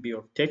going to be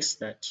of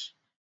text that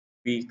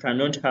we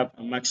cannot have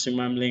a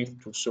maximum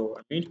length to. So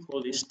I'm going to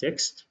call this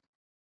text.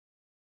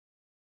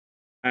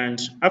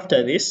 And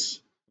after this,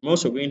 I'm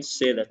also going to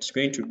say that it's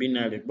going to be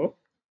nullable.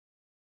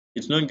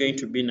 It's not going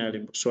to be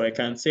nullable. So I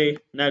can say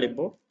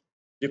nullable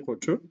is equal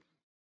to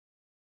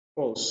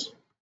false.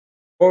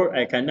 Or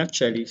I can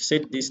actually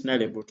set this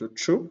nullable to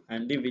true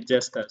and leave it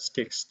just as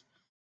text.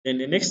 Then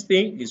the next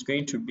thing is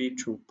going to be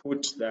to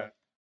put the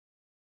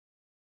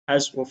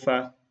has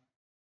offer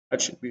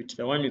attribute,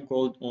 the one we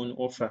called on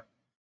offer.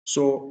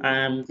 So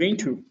I'm going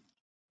to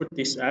put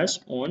this as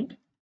on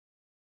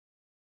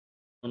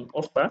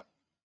offer.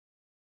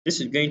 This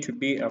is going to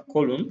be a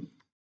column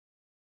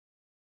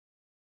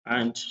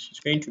and it's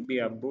going to be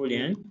a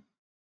boolean,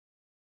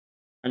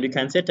 and we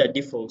can set a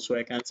default. So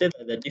I can set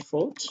that the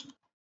default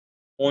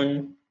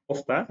on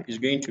offer is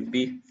going to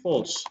be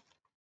false.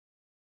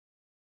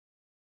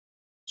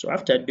 So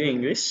after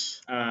doing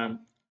this,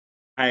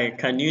 I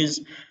can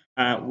use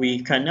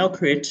we can now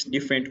create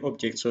different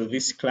objects of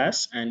this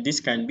class, and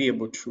this can be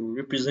able to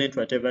represent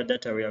whatever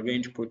data we are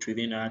going to put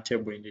within our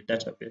table in the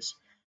database.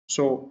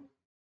 So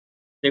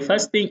the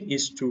first thing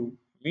is to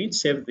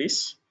save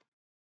this.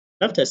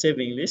 After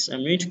saving this,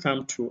 I'm going to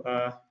come to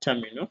our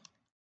terminal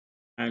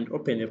and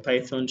open a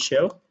Python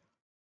shell.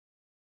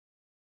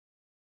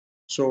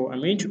 So I'm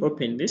going to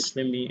open this.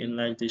 Let me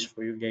enlarge this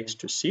for you guys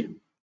to see.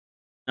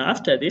 Now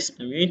after this,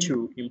 I'm going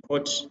to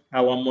import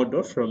our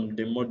model from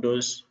the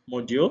models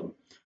module.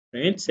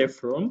 I'm going to say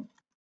from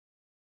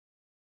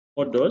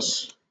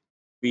models,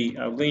 we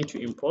are going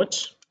to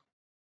import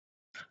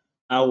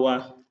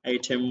our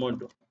item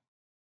model.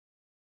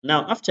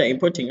 Now after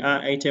importing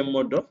our item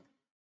model,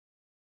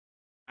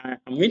 I'm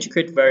going to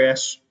create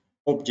various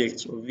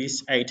objects of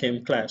this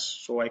item class.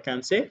 So I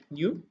can say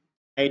new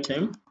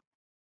item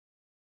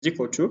is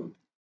equal to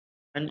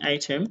an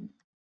item,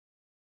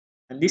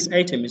 and this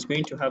item is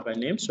going to have a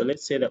name. So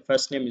let's say the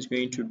first name is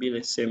going to be,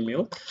 let's say,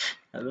 milk.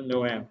 I don't know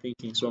why I'm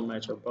thinking so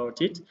much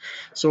about it.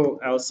 So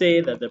I'll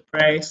say that the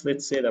price,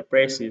 let's say the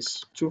price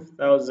is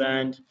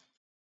 2,000.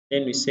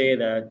 Then we say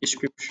the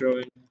description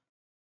is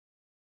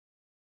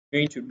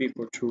going to be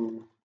equal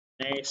to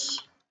nice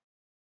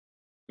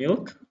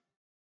milk.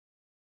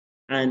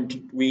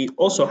 And we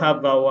also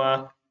have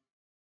our,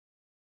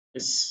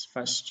 let's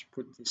first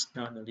put this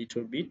down a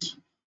little bit.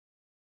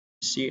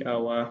 See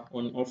our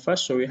on offer.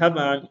 So we have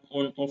an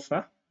on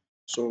offer.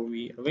 So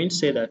we are going to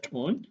say that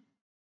on.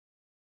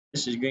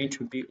 This is going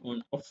to be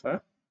on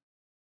offer.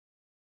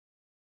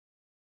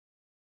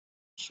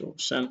 So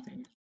something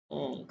is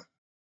wrong.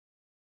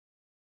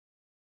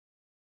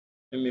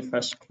 Let me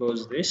first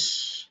close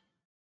this.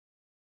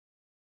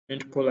 I'm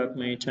going to pull up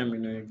my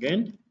terminal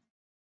again.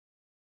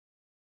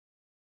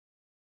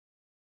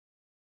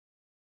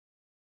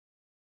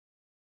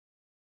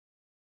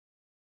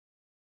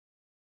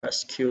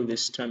 First kill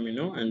this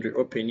terminal and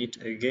reopen it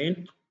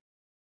again.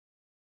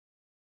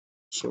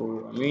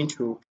 So I'm going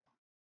to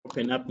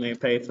open up my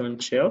Python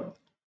shell.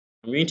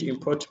 I'm going to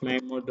import my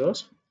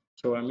models.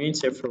 So I'm going to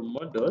say from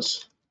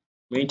models,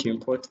 I'm going to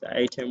import the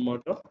item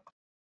model.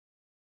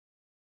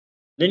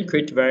 Then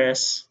create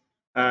various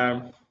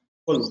columns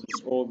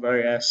or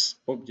various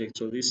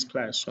objects of this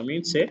class. So I'm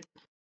going to say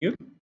new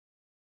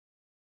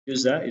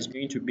user is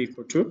going to be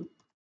equal to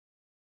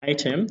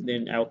item.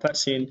 Then I'll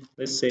pass in,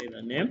 let's say,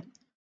 the name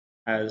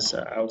as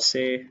I'll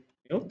say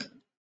milk.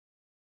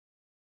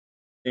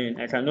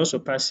 Then I can also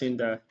pass in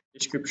the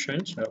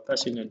description. So I'll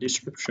pass in a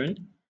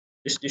description.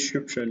 This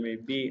description may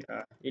be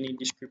any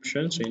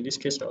description. So in this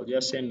case, I'll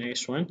just say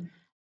nice one.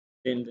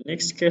 Then the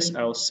next case,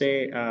 I'll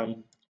say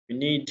we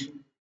need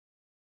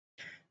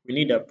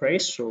a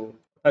price. So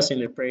pass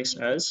in the price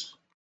as,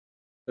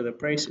 so the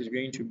price is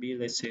going to be,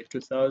 let's say,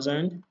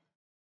 2,000.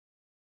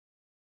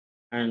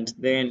 And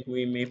then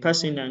we may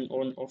pass in an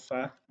on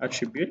offer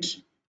attribute.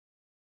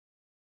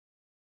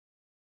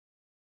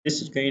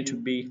 This is going to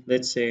be,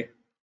 let's say,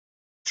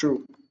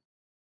 true.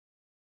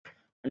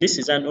 And this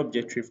is an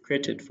object we've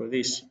created for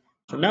this.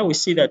 So now we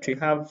see that we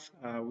have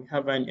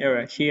an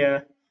error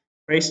here.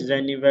 Price is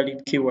an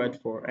invalid keyword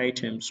for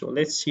item. So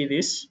let's see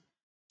this.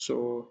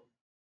 So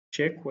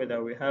check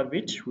whether we have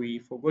it. We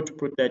forgot to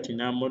put that in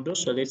our model,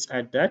 so let's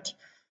add that.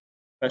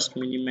 First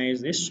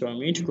minimize this. So I'm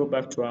going to go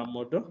back to our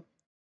model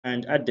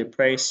and add the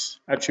price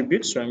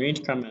attribute. So I'm going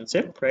to come and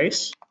say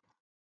price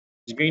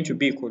is going to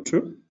be equal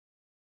to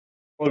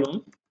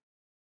column,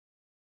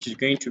 which is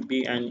going to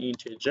be an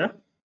integer.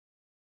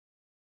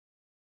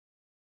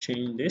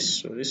 Change this.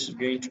 So this is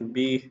going to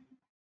be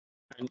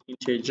an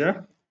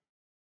integer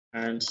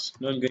and it's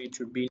not going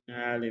to be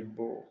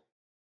nullable.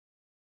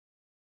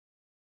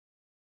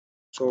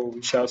 So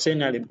we shall say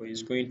nullable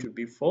is going to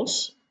be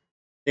false.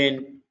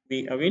 Then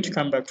we are going to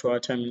come back to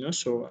our terminal.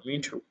 So I'm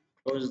going to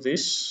close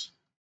this.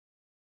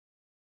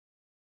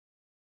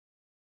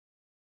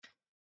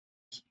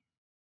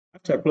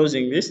 After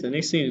closing this, the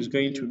next thing is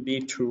going to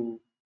be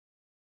to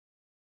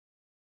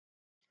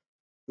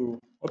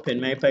open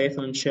my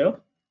Python shell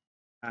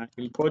and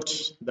import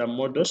the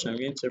models. I'm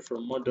going to say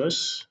from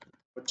models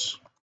import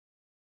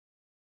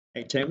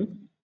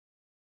item.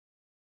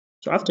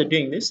 So after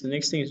doing this, the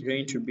next thing is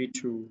going to be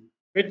to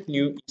create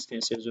new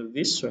instances of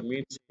this. So I'm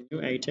going to say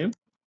new item,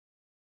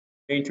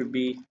 going to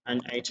be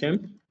an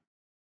item.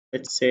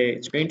 Let's say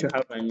it's going to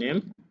have a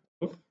name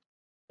of,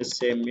 let's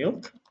say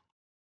milk.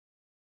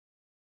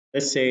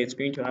 Let's say it's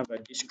going to have a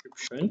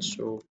description.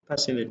 So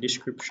pass in the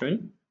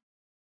description.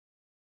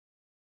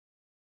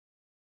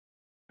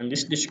 And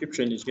this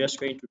description is just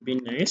going to be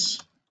nice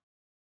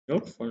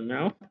milk for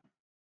now.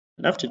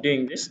 And after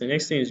doing this, the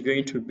next thing is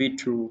going to be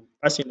to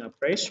pass in a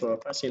price. So I'll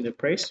pass in the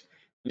price.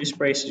 This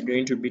price is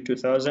going to be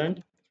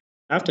 2000.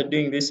 After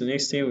doing this, the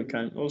next thing we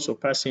can also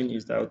pass in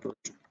is the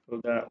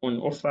on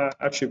offer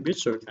attribute.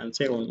 So we can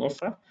say on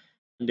offer,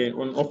 and then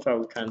on offer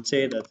we can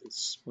say that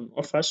it's on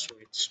offer, so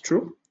it's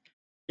true.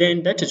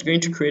 Then that is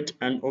going to create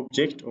an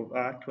object of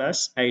our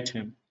class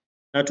item.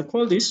 Now to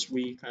call this,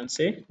 we can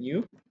say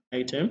new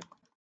item.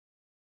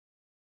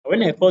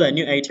 When I call a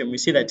new item, we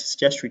see that it's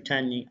just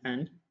returning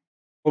an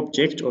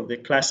object of the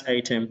class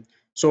item.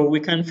 So we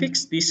can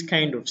fix this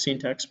kind of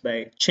syntax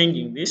by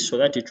changing this so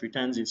that it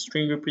returns a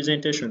string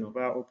representation of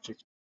our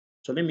object.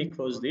 So let me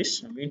close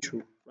this. I'm going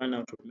to run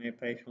out of my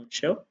Python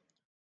shell.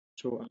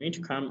 So I'm going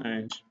to come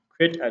and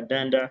create a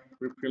dunder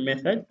repre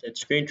method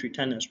that's going to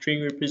return a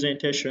string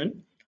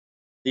representation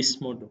this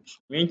model. So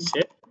I'm going to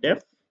say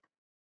def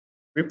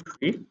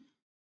repre.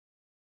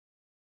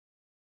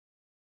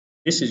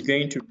 This is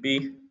going to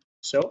be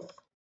self.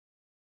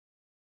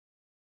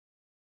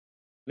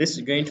 This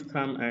is going to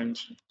come and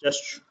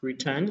just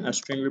return a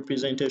string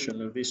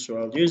representation of this. So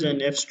I'll use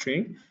an f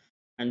string,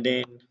 and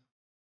then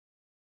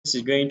this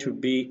is going to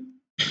be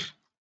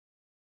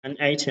an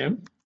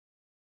item,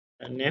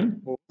 a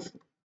name of.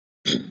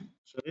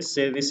 So let's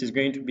say this is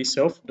going to be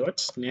self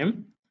dot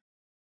name,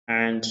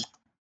 and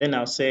then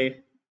I'll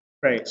say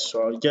price.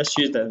 So I'll just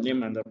use the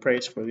name and the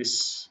price for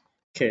this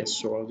case.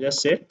 So I'll just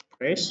say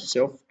price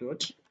self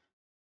dot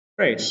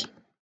price.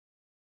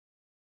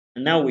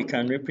 And now we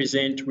can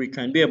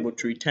be able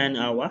to return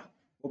our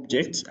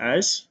objects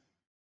as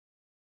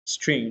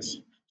strings.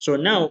 So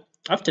now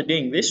after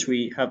doing this,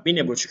 we have been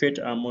able to create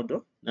our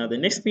model. Now the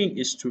next thing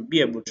is to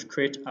be able to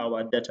create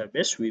our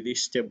database with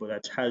this table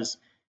that has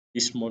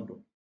this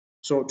model.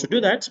 So to do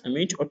that, I'm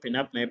going to open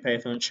up my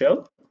Python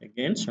shell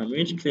again. So I'm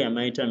going to clear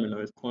my terminal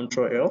with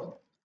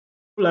Ctrl-L,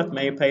 pull up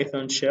my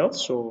Python shell.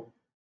 So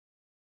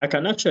I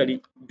can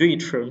actually do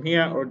it from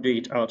here or do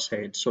it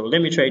outside. So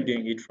let me try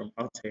doing it from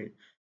outside.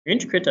 I'm going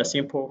to create a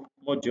simple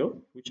module,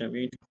 which I'm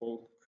going to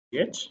call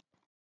create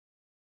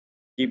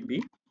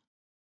db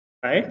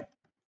by.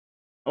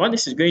 What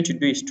this is going to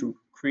do is to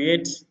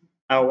create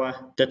our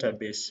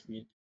database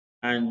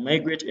and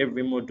migrate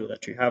every module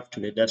that we have to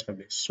the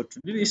database. So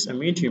to do this, I'm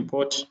going to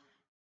import.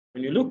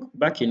 When you look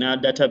back in our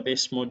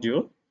database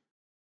module,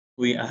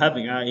 we are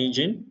having our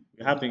engine,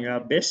 we're having our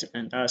base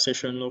and our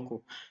session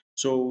local.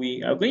 So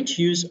we are going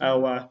to use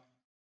our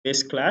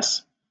base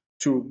class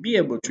to be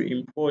able to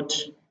import,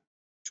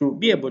 to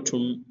be able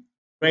to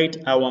write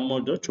our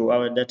model to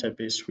our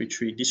database, which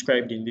we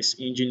described in this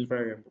engine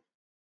variable.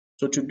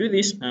 So to do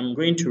this, I'm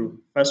going to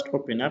first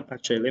open up,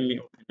 actually let me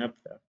open up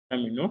the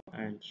terminal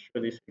and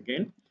show this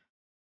again.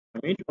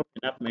 I'm going to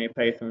open up my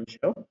Python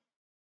shell.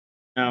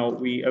 Now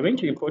we are going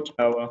to import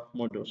our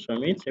model. So I'm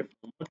going to say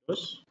for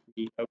models,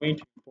 we are going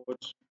to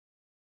import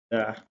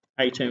the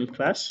item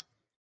class.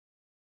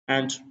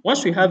 And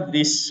once we have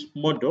this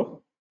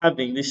model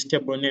having this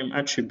table name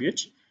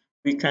attribute,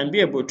 we can be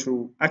able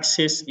to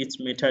access its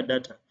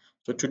metadata.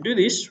 So to do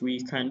this,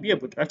 we can be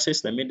able to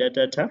access the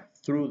metadata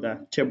through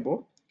the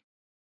table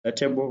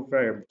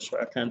variable. So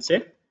I can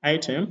say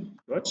item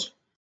dot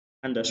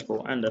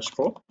underscore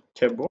underscore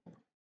table,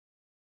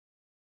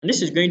 and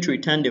this is going to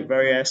return the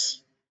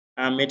various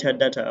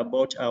metadata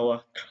about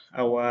our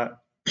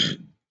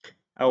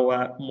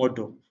our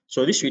model.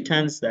 So this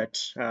returns that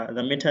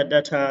the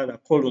metadata, the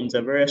columns,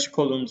 the various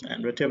columns,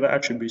 and whatever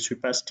attributes we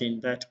passed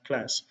in that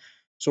class.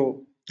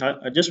 So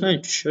I just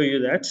wanted to show you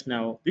that.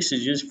 Now this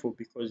is useful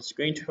because it's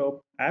going to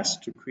help us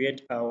to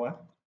create our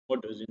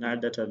models in our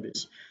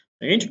database.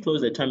 I'm going to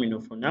close the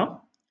terminal for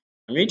now.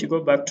 I'm going to go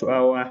back to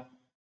our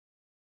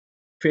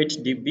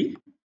create.db.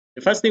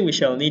 The first thing we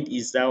shall need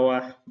is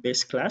our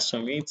base class. So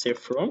I'm going to say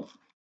from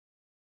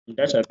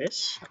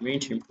database. I'm going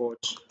to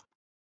import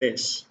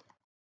base.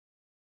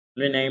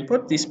 When I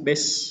import this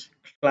base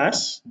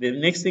class, the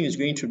next thing is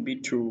going to be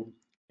to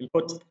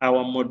import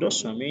our model.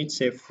 So I'm going to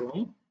say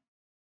from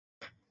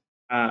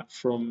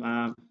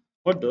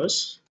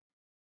models,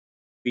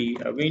 we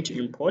are going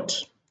to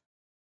import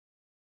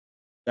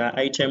the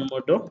item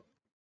model.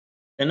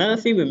 Another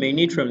thing we may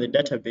need from the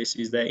database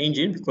is the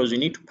engine, because we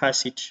need to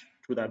pass it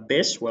to the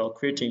base while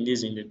creating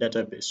this in the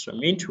database. So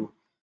I'm going to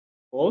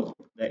call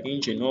the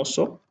engine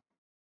also.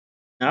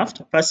 Now,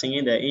 after passing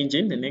in the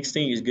engine, the next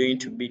thing is going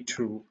to be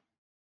to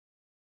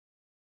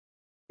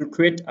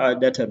create our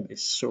database.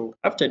 So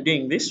after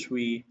doing this,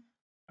 we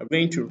are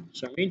going to,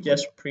 so I'm going to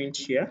just print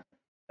here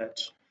that,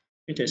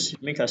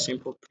 make a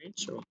simple print.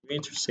 So I'm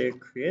going to say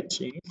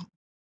creating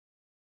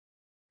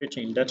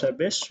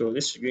database. So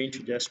this is going to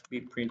just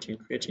be creating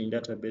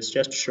database,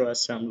 just to show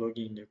us some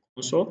logging in the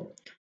console.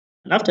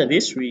 And after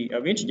this, we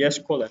are going to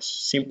just call a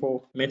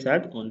simple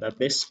method on the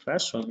base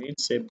class. So I'm going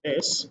to say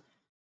base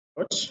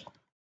dot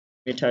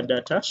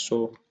metadata.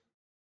 So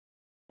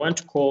I want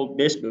to call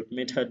base dot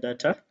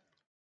metadata,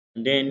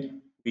 and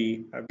then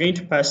we are going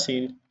to pass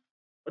in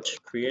dot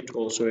create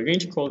all. So we're going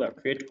to call that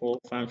create all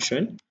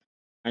function,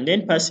 and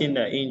then pass in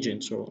the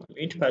engine. So I'm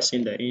going to pass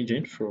in the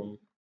engine from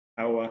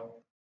our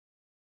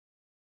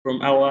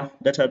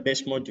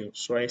database module.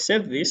 So I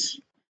save this.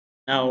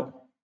 Now,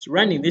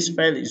 running this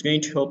file is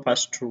going to help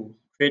us to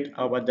create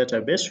our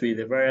database with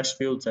the various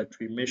fields that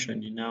we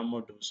mentioned in our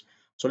models.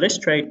 So let's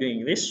try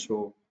doing this.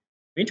 So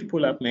I'm going to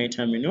pull up my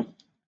terminal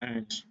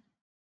and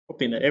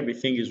hoping that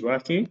everything is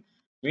working.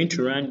 I'm going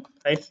to run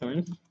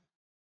Python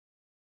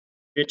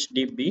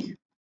create.db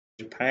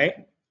py,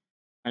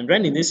 and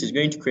running this is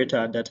going to create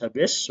our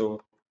database.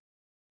 So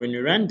when we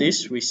run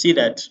this, we see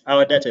that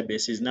our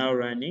database is now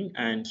running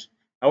and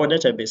our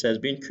database has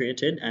been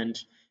created, and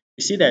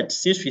we see that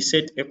since we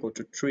set echo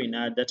to true in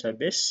our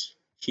database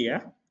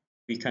here,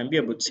 we can be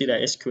able to see the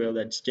SQL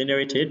that's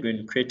generated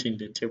when creating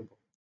the table.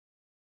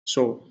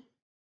 So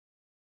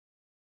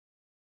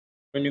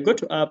when we go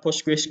to our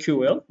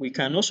PostgreSQL, we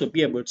can also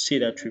be able to see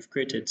that we've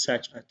created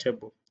such a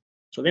table.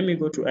 So let me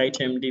go to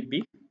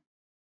itemdb.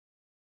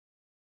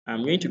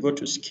 I'm going to go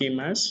to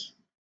schemas.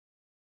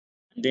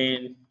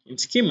 Then in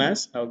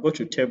schemas, I'll go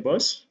to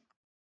tables.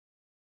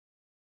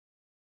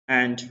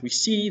 And we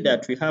see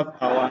that we have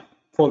our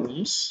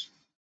columns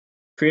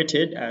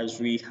created as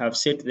we have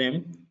set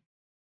them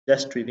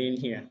just within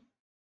here.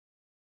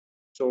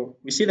 So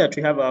we see that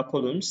we have our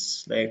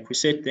columns like we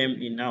set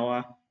them in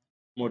our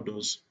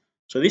models.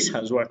 So this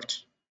has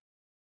worked.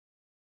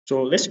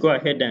 So let's go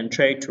ahead and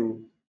try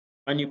to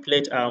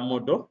manipulate our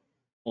model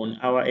on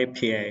our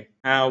API.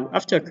 Now,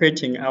 after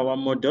creating our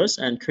models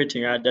and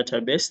creating our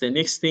database, the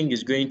next thing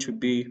is going to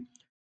be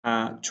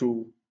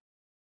to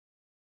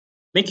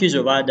make use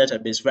of our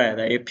database via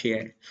the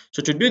API.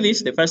 So to do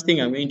this, the first thing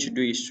I'm going to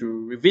do is to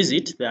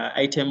revisit the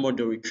item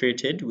model we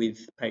created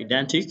with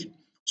Pydantic.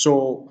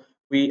 So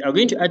we are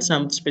going to add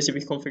some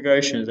specific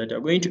configurations that are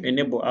going to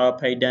enable our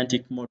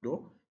Pydantic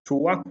model to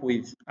work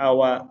with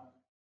our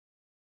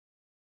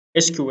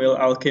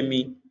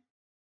SQLAlchemy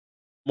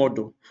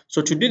model.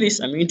 So to do this,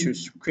 I'm going to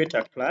create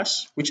a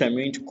class which I'm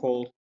going to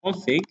call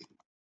config.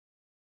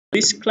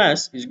 This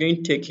class is going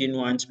to take in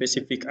one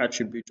specific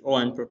attribute or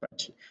one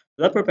property.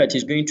 So that property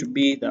is going to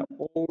be the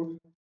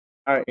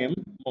ORM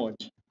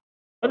mode.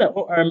 What the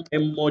ORM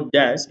mode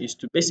does is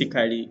to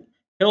basically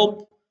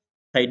help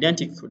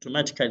Pydantic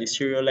automatically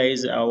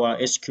serialize our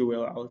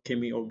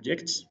SQLAlchemy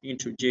objects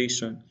into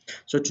JSON.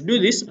 So to do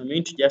this, I'm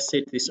going to just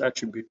set this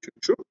attribute to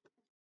true.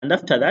 And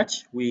after that,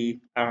 we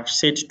are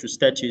set to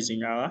start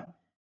using our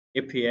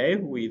API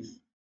with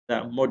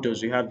the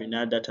models we have in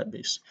our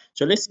database.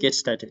 So let's get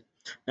started.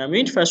 Now I'm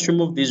going to first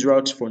remove these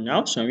routes for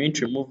now. So I'm going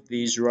to remove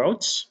these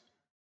routes.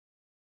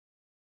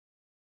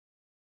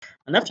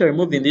 And after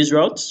removing these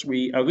routes,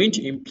 we are going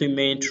to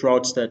implement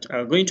routes that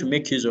are going to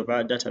make use of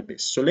our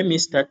database. So let me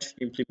start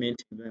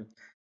implementing them.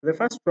 The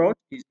first route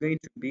is going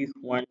to be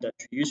one that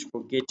we use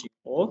for getting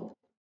all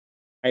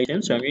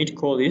items. So I'm going to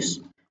call this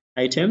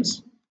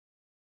items.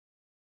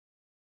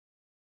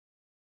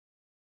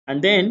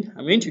 And then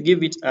I'm going to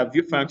give it a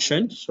view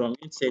function. So I'm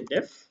going to say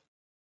def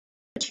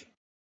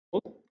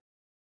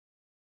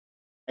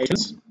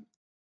items.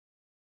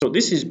 So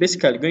this is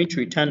basically going to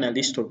return a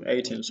list of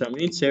items. So I'm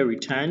going to say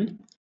return.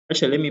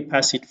 Actually, let me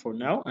pass it for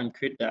now and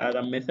create the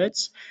other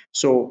methods.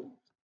 So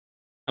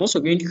I'm also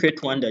going to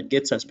create one that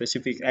gets a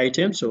specific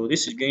item. So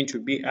this is going to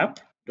be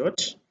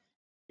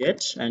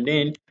app.get, and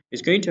then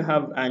it's going to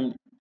have a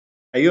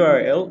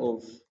URL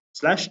of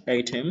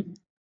 /item/.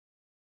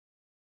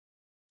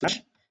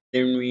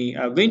 Then we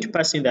are going to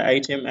pass in the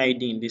item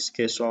ID in this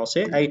case. So I'll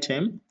say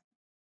item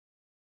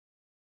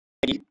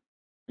ID.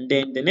 And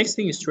then the next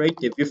thing is to write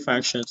the view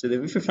function. So the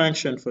view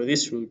function for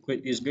this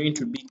is going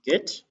to be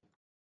get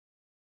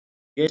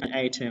an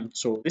item.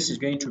 So this is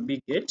going to be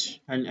get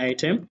an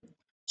item.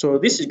 So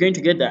this is going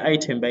to get the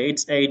item by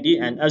its ID,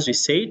 and as we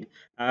said,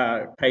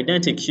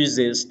 Pydantic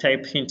uses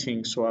type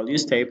hinting, so I'll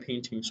use type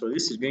hinting. So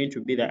this is going to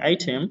be the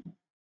item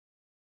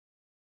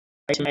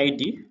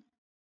ID,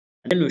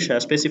 and then we shall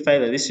specify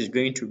that this is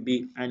going to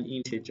be an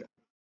integer.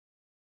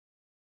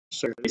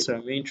 So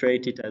I'm going to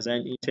write it as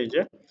an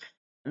integer,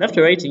 and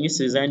after writing this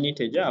as an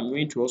integer, I'm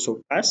going to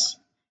also pass.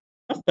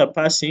 After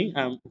passing,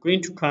 I'm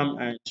going to come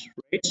and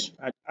write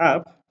at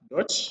app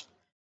dot.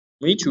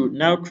 I'm going to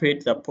now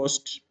create the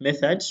post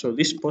method. So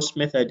this post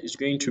method is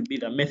going to be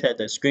the method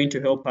that's going to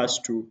help us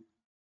to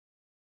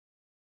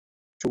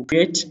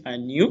create a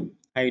new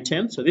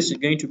item. So this is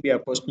going to be a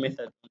post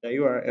method on the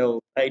URL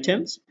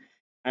items,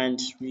 and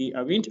we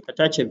are going to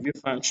attach a view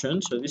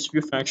function. So this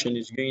view function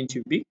is going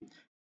to be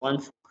one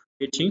for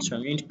creating. So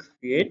I'm going to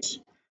create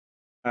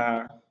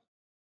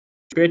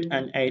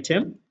an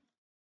item.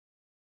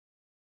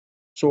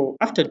 So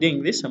after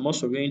doing this, I'm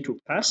also going to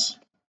pass.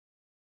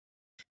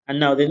 And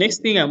now the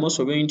next thing I'm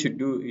also going to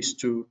do is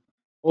to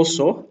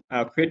also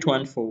create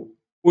one for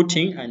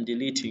putting and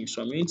deleting.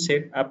 So I'm going to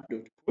say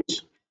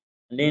app.put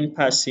and then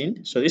pass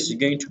in. So this is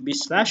going to be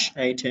slash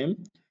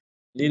item,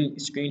 then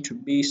it's going to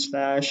be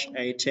slash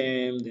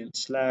item, then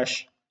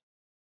slash.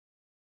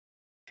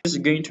 This is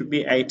going to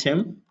be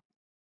item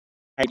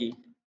ID,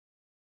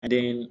 and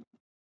then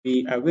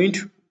we are going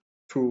to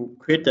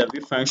create the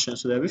view function.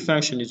 So the view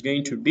function is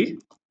going to be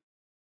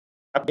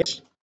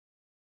update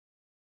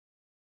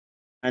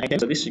an item.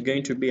 So this is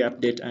going to be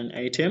update an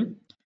item.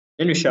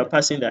 Then we shall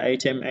pass in the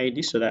item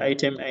ID. So the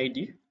item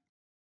ID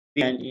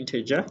be an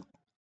integer.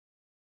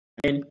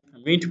 And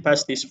I'm going to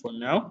pass this for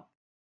now.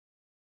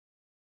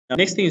 The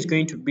next thing is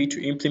going to be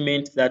to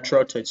implement that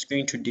route that's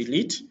going to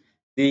delete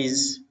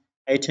these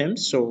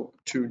items. So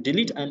to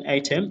delete an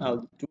item,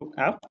 I'll do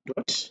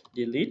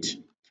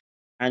app.delete,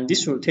 and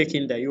this will take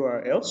in the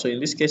URL. So in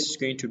this case, it's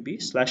going to be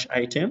slash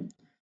item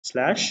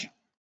slash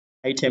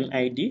item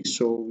ID.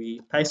 So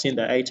we pass in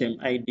the item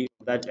ID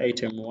of that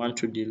item we want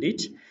to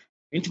delete.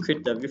 We're going to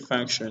create the view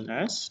function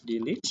as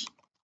delete.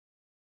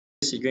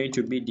 This is going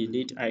to be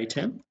delete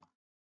item.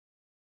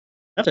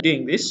 After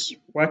doing this,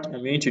 what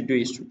I'm going to do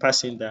is to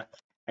pass in the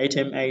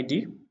item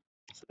ID.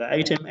 So the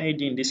item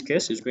ID in this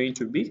case is going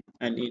to be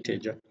an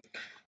integer.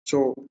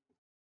 So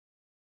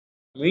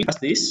I'm going to pass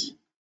this.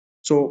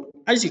 So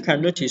as you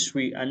can notice,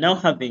 we are now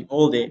having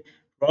all the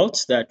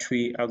routes that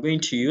we are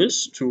going to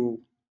use to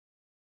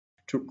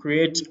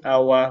create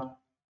our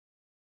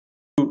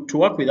to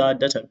work with our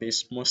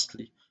database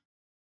mostly.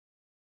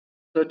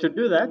 So to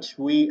do that,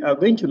 we are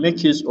going to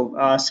make use of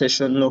our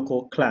session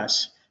local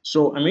class.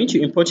 So I'm going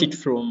to import it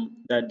from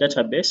the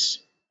database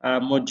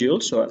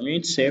module. So I'm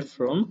going to say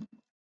from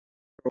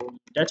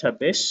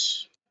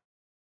database.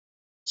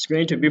 It's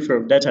going to be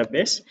from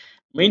database.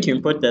 I'm going to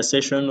import the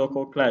session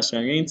local class. So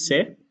I'm going to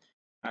say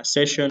a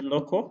session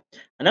local,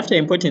 and after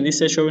importing this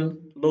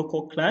session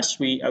local class,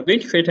 we are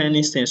going to create an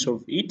instance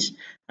of it,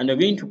 and we're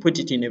going to put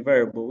it in a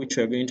variable which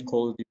we're going to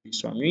call db.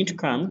 So I'm going to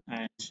come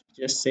and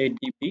just say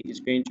db is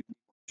going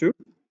to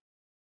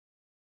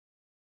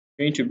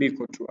be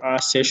equal to our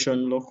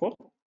session local.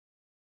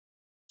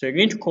 So we're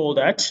going to call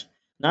that.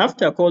 Now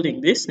after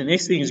calling this, the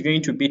next thing is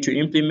going to be to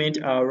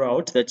implement our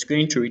route that's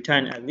going to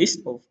return a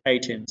list of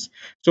items.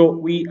 So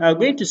we are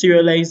going to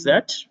serialize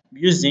that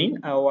using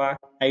our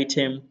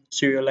item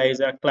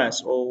serializer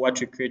class, or what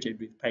we created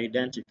with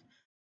Pydantic.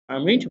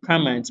 I'm going to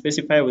come and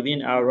specify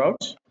within our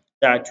route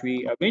that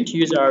we are going to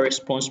use our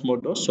response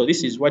model. So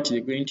this is what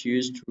we're going to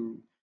use to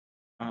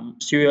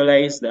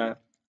serialize the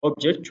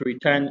object to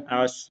return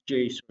us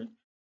JSON.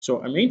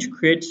 So I'm going to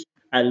create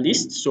a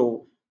list.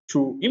 So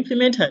to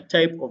implement a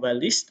type of a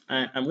list,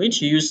 I'm going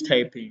to use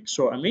typing.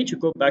 So I'm going to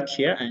go back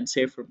here and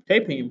say from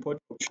typing import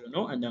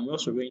optional, and I'm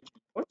also going to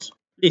import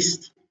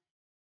list.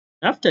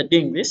 After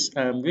doing this,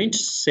 I'm going to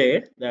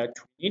say that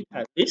we need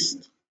a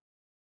list,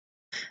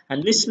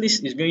 and this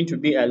list is going to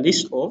be a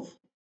list of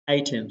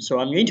items. So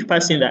I'm going to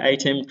pass in the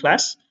item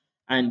class,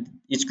 and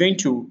it's going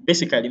to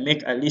basically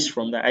make a list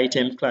from the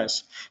item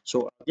class.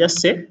 So I'll just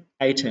say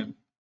item,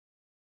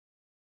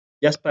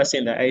 just pass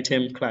in the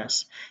item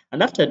class.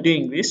 And after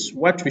doing this,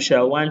 what we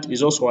shall want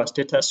is also a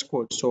status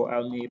code. So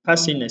I'll be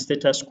passing a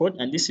status code,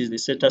 and this is the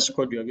status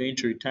code we are going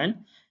to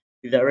return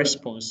with a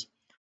response.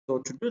 So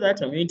to do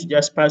that, I'm going to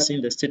just pass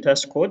in the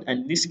status code,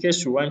 and in this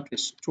case we want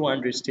is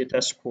 200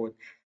 status code.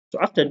 So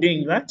after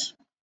doing that,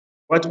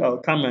 what I'll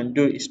come and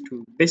do is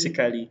to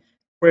basically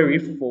query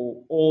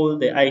for all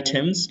the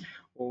items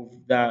of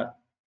the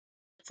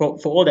for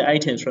all the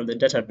items from the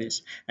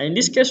database. And in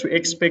this case, we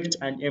expect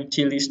an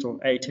empty list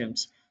of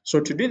items.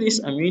 So to do this,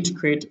 I'm going to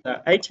create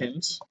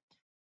items,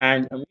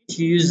 and I'm going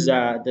to use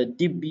the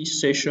db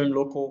session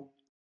local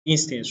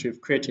instance we've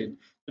created.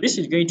 So this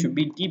is going to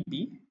be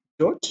db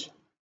dot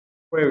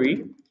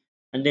query,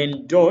 and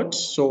then dot.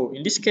 So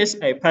in this case,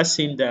 I pass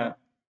in the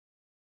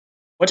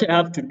what I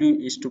have to do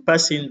is to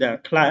pass in the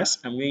class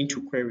I'm going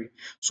to query.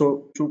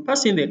 So to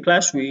pass in the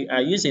class, we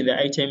are using the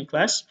item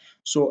class.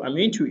 So I'm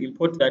going to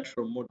import that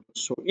from models.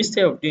 So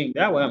instead of doing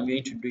that, what I'm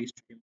going to do is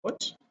to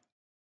import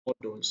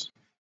models.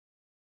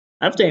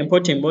 After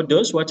importing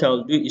models, what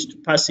I'll do is to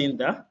pass in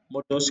the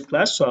models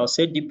class. So I'll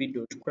say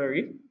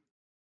db.query.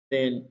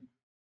 Then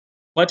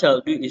what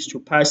I'll do is to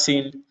pass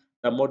in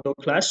the model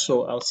class.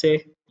 So I'll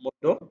say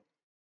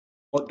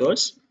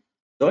models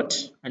dot,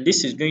 and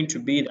this is going to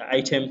be the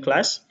item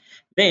class.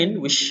 Then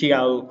we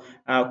shall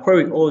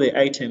query all the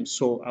items.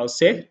 So I'll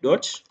say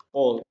dot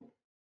all,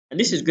 and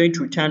this is going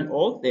to return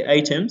all the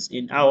items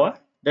in our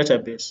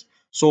database.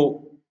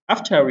 So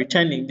after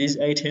returning these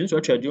items,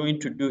 what you're going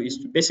to do is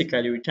to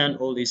basically return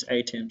all these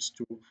items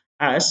to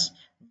us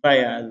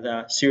via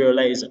the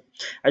serializer.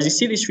 As you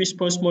see, this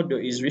response model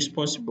is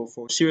responsible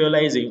for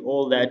serializing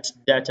all that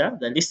data,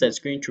 the list that's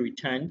going to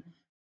return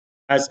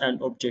as an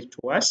object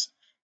to us.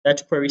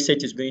 That query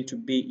set is going to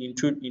be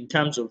in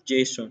terms of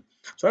JSON.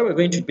 So what we're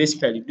going to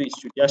basically do is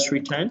to just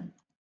return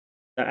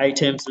the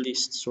items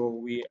list. So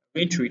we are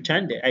going to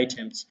return the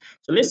items.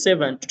 So let's save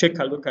and take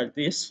a look at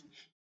this.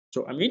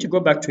 So I'm going to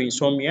go back to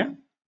Insomnia,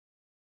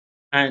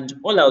 and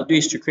all I'll do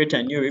is to create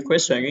a new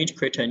request. So I'm going to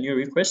create a new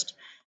request,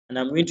 and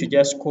I'm going to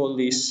just call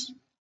this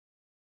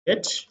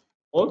get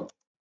all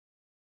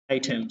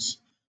items.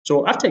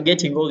 So after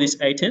getting all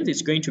these items,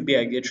 it's going to be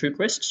a get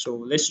request. So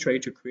let's try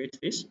to create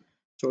this.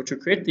 So to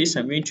create this,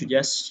 I'm going to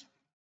just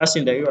pass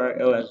in the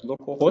URL as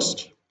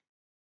localhost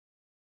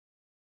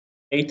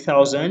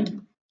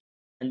 8000,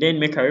 and then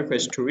make a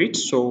request to it.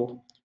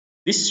 So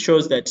this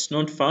shows that it's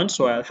not found,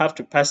 so I'll have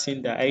to pass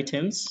in the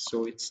items.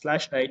 So it's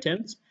slash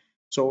items.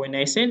 So when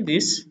I send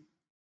this,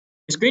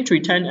 it's going to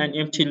return an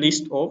empty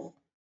list of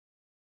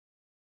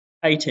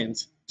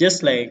items,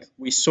 just like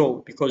we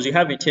saw, because we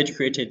haven't yet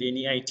created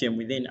any item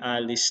within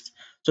our list.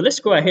 So let's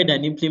go ahead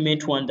and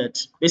implement one that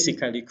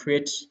basically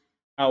creates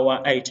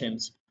our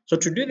items. So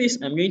to do this,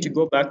 I'm going to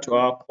go back to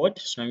our code.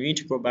 So I'm going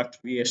to go back to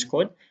VS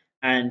Code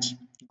and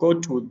go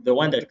to the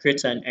one that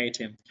creates an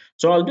item.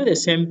 So I'll do the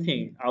same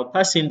thing. I'll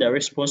pass in the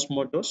response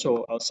model.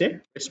 So I'll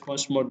say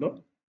response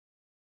model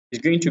is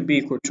going to be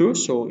equal to,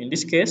 so in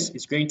this case,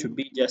 it's going to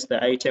be just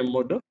the item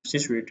model,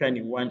 since we're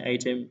returning one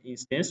item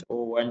instance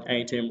or one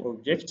item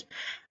object.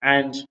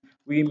 And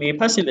we may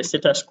pass in the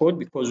status code,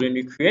 because when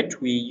we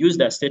create, we use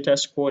the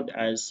status code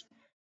as,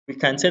 we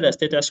can set the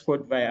status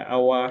code via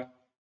our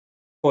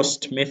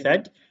post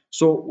method.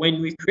 So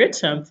when we create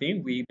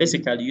something, we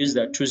basically use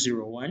the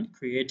 201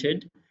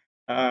 created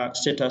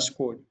status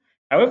code.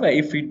 However,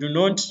 if we do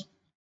not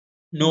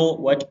know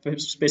what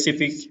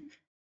specific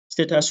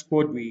status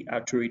code we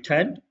are to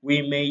return,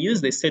 we may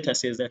use the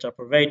statuses that are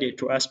provided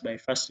to us by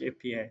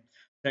FastAPI.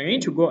 So I'm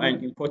going to go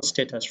and import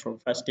status from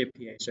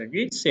FastAPI. So I'm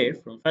going to say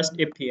from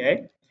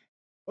FastAPI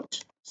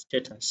import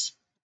status.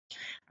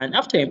 And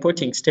after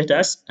importing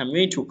status, I'm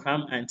going to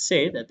come and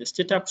say that the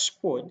status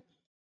code,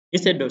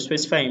 instead of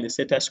specifying the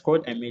status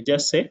code, I may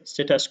just say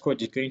status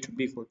code is going to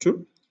be equal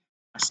to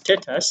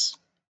status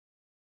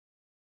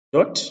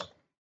dot.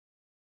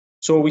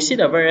 So we see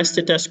the various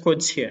status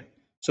codes here.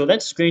 So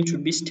that's going to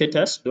be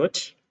status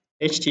dot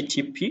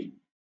http,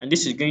 and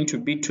this is going to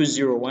be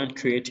 201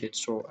 created.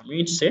 So I'm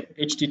going to say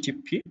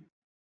http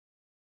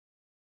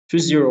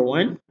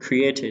 201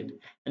 created,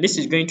 and this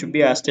is going to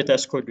be our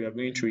status code we are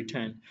going to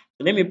return.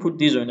 So let me put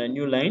this on a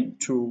new line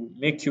to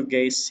make you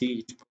guys see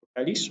it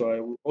properly. So I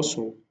will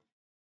also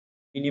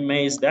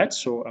minimize that.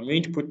 So I'm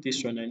going to put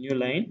this on a new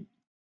line.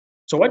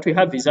 So what we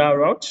have is our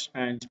route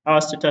and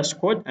our status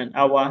code and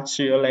our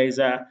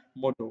serializer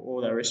model,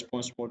 or the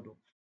response model.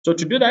 So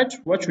to do that,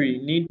 what we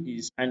need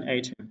is an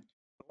item.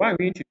 What I'm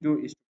going to do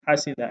is to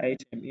pass in the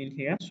item in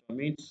here. So I'm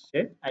going to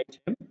say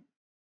item.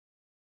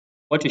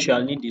 What we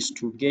shall need is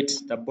to get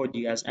the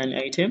body as an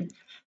item.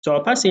 So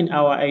I'll pass in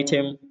our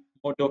item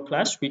model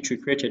class, which we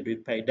created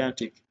with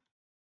Pydantic.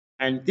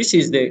 And this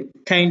is the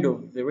kind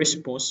of the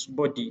response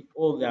body,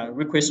 or the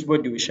request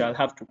body we shall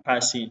have to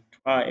pass in to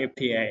our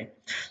API.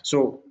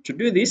 So to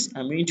do this,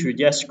 I'm going to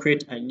just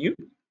create a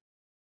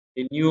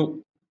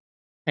new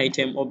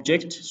item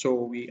object. So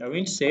we are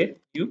going to say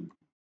new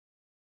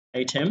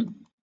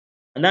item,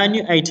 and our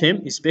new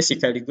item is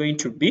basically going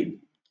to be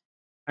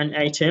an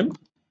item.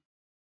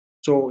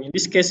 So in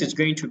this case, it's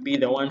going to be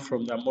the one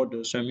from the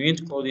model. So I'm going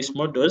to call this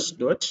models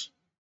dot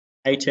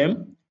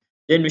item.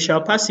 Then we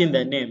shall pass in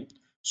the name.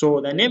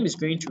 So the name is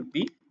going to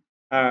be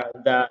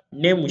the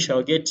name we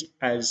shall get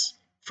as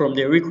from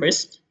the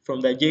request,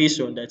 from the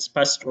JSON that's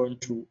passed on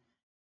to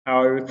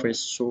our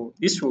request. So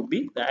this will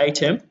be the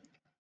item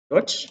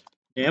dot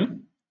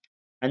name,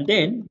 and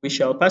then we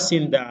shall pass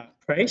in the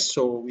price.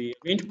 So we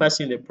are going to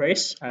pass in the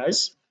price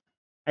as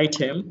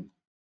item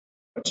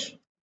dot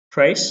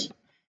price,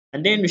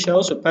 and then we shall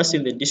also pass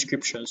in the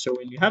description. So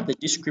when you have the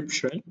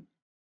description,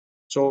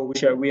 so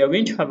we are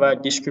going to have a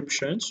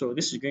description. So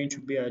this is going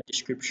to be a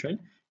description.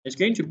 It's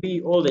going to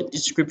be all the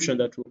description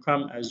that will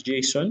come as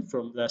JSON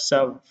from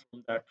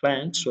the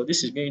client. So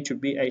this is going to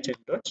be item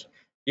dot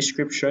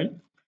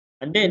description,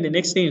 and then the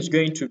next thing is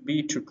going to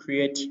be to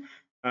create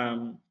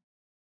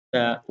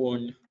the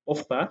on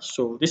offer.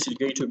 So this is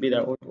going to be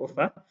the on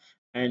offer,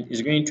 and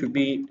it's going to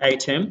be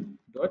item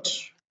dot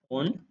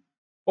on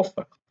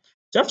offer.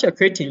 So after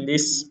creating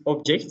this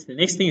object, the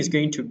next thing is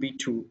going to be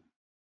to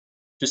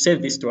to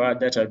save this to our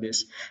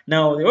database.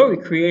 Now, the way we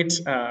create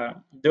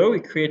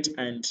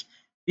and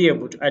be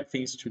able to add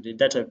things to the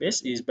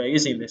database is by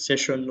using the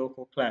session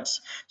local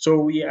class. So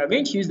we are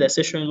going to use the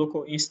session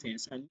local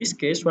instance. And in this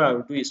case, what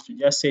I'll do is to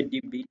just say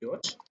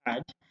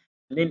db.add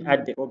and then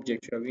add the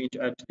object you are going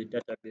to add to the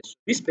database.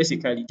 This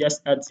basically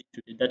just adds it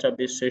to the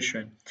database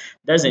session.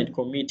 Doesn't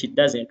commit it,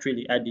 doesn't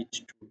really add it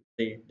to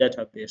the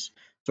database.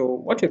 So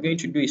what we're going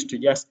to do is to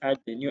just add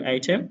the new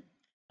item.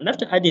 And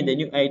after adding the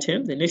new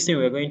item, the next thing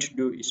we're going to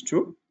do is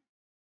to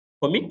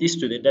commit this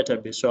to the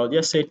database. So I'll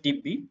just say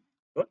db.commit.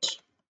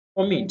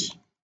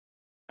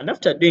 And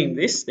after doing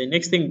this, the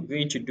next thing we're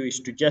going to do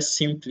is to just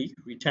simply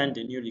return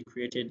the newly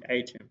created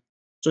item.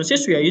 So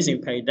since we are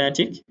using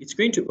Pydantic, it's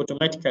going to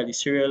automatically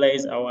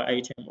serialize our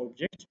item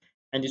object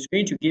and it's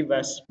going to give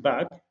us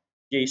back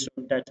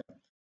JSON data.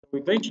 So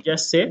we're going to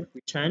just say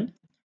return.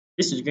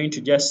 This is going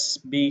to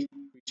just be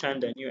return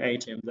the new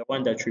item, the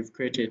one that we've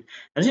created.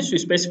 And since we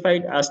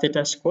specified our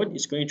status code,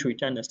 it's going to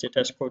return the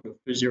status code of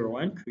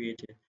 201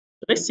 created.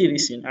 So let's see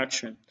this in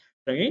action.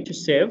 So I'm going to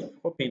save,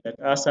 hoping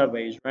that our server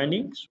is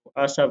running. So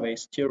our server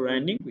is still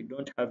running. We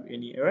don't have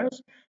any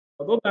errors.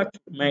 I'll go back to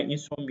my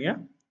Insomnia.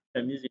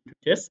 I'm using to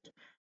test.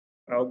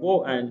 I'll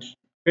go and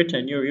create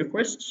a new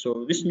request.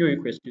 So this new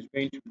request is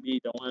going to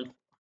be the one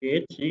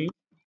creating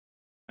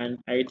an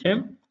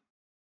item.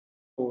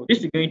 So this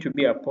is going to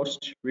be a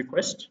post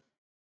request.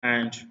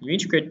 And we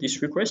need to create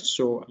this request.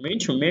 So I'm going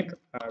to make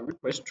a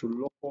request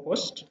to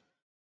localhost.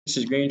 This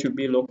is going to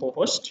be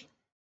localhost.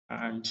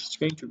 And it's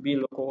going to be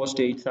localhost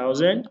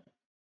 8000.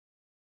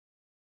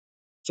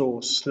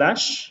 So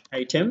slash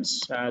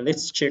items,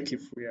 let's check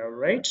if we are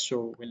right.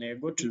 So when I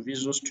go to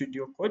Visual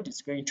Studio Code,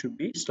 it's going to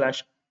be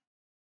slash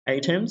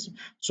items.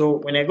 So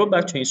when I go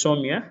back to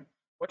Insomnia,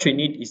 what we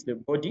need is the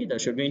body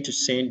that you're going to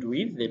send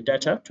with the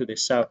data to the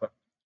server.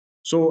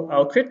 So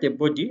I'll create the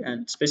body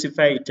and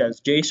specify it as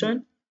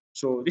JSON.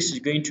 So this is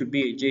going to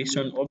be a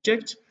JSON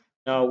object.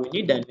 Now we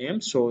need a name.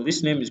 So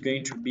this name is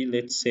going to be,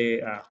 let's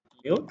say,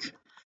 milk.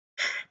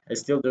 I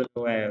still don't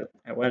know why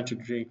I want to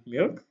drink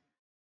milk.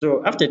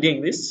 So after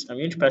doing this, I'm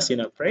going to pass in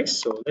a price.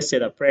 So let's say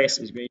the price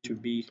is going to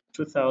be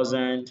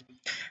 2000.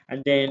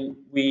 And then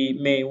we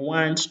may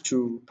want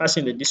to pass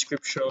in the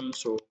description.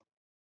 So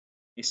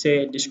we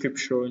say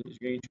description is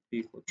going to be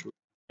equal to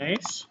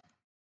nice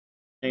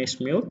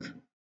milk.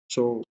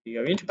 So we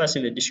are going to pass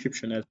in the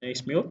description as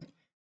nice milk.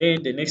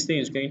 Then the next thing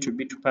is going to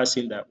be to pass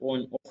in the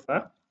on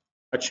offer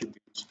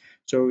attribute.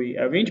 So we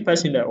are going to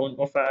pass in the on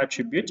offer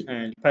attribute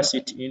and pass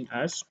it in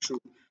as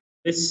true.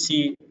 Let's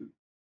see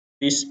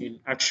this in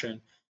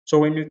action. So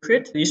when we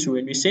create this,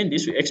 when we send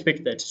this, we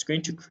expect that it's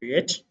going to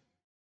create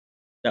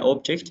the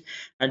object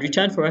and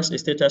return for us a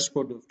status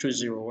code of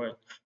 201.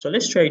 So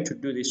let's try to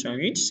do this. So I'm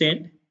going to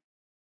send,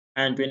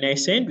 and when I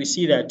send, we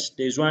see that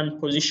there's one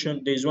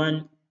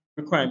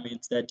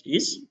requirement that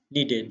is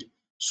needed.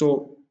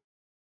 So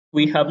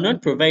we have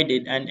not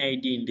provided an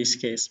ID in this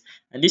case,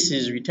 and this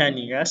is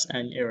returning us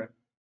an error.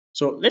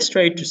 So let's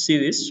try to see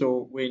this.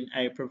 So when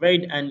I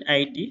provide an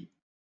ID,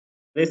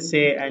 let's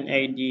say an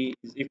ID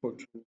is equal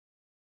to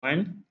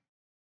 1.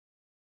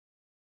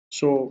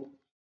 So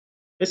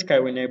basically,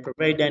 when I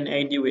provide an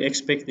ID, we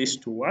expect this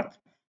to work.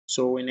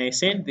 So when I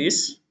send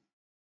this,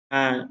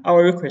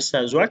 our request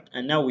has worked,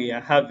 and now we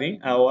are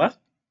having our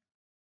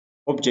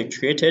object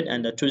created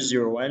and the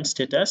 201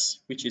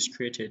 status, which is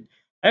created.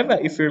 However,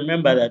 if you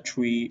remember that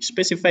we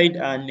specified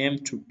our name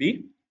to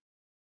be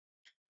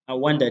a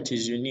one that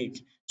is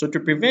unique. So to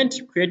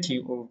prevent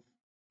creating of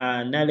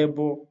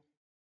nullable,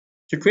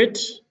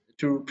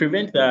 to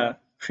prevent the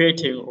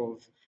creating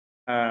of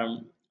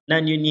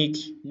non-unique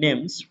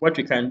names, what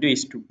we can do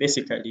is to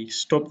basically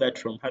stop that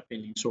from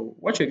happening. So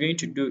what we're going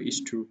to do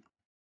is to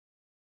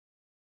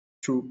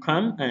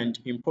come and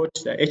import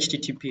the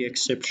HTTP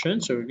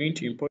exception. So we're going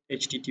to import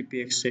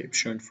HTTP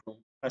exception from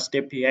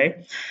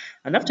FastAPI.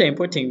 And after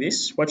importing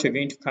this, what we're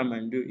going to come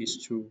and do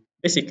is to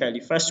basically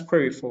first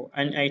query for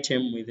an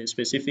item with a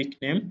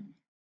specific name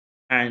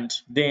and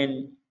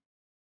then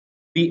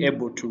be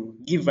able to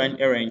give an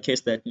error in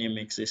case that name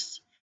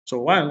exists.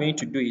 So what I'm going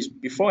to do is,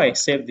 before I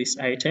save this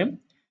item,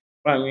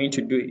 what I'm going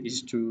to do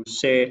is to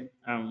say,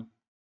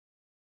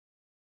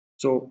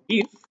 so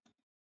if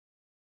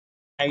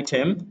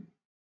item,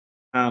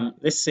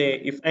 let's say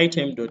if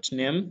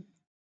item.name,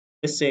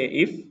 let's say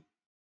if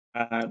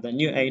the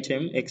new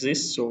item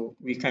exists. So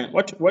we can,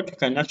 what we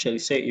can actually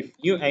say, if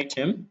new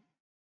item,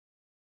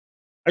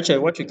 actually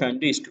what we can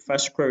do is to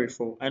first query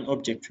for an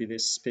object with a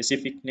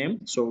specific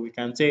name. So we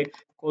can say,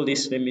 call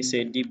this, let me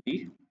say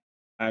db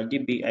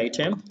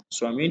item.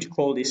 So I'm going to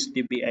call this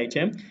db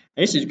item, and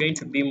this is going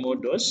to be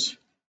models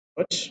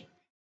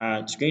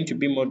it's going to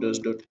be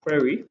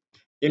models.query.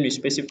 Then we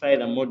specify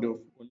the model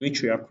on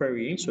which we are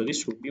querying. So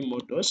this will be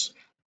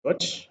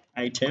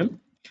models.item,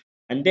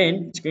 and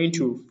then it's going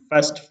to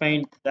first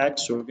find that.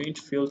 So we're going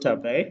to filter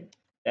by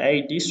the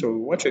ID. So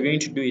what we're going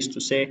to do is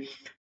to say,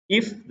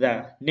 if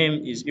the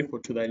name is equal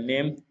to the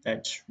name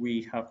that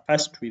we have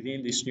passed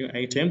within this new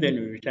item, then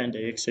we return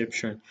the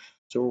exception.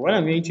 So what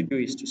I'm going to do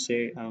is to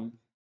say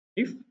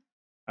if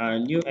a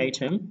new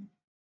item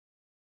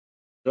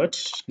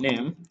dot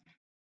name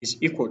is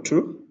equal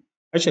to,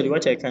 actually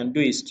what I can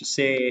do is to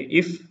say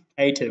if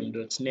item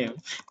dot name,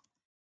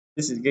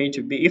 this is going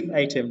to be if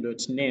item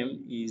dot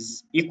name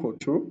is equal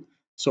to,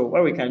 so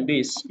what we can do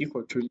is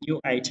equal to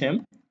new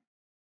item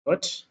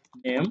dot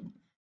name.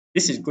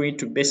 This is going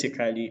to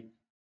basically,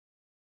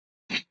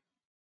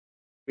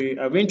 we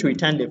are going to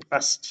return the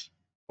first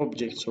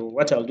object. So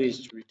what I'll do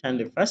is to return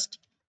the first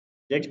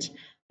object,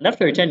 and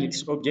after returning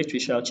this object we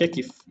shall check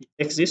if it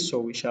exists. So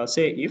we shall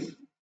say if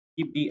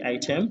db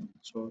item,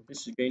 so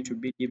this is going to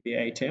be db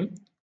item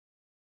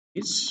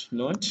is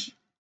not,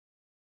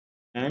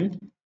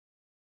 and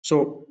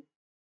so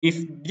if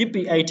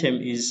db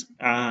item is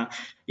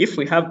if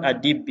we have a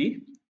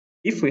db,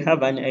 if we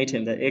have an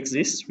item that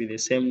exists with the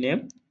same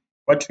name,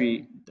 what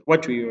we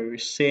are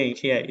saying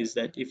here is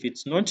that if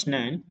it's not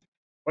none,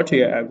 what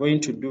we are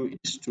going to do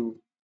is to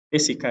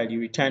basically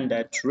return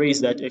that,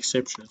 raise that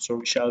exception. So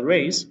we shall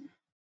raise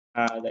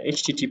the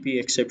http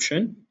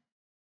exception,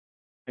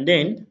 and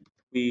then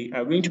we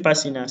are going to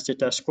pass in our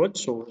status code.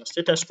 So the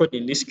status code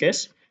in this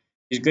case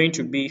is going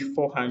to be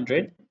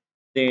 400.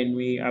 Then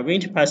we are going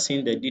to pass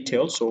in the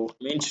details. So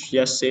I'm going to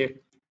just say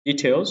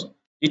details.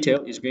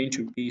 Detail is going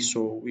to be,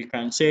 so we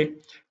can say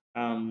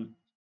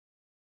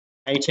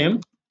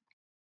item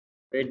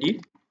ready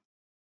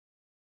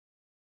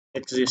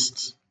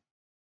exists.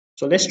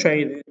 So let's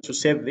try to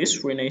save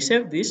this. When I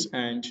save this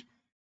and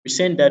we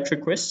send that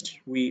request,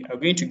 we are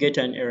going to get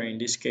an error in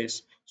this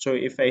case. So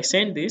if I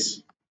send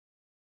this,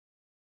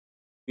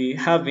 we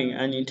having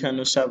an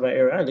internal server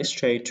error. Let's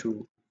try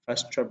to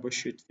first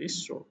troubleshoot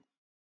this. So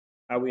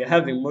we are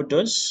having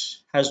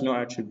models has no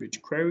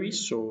attribute query.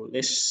 So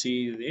let's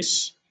see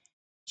this.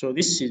 So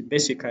this is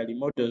basically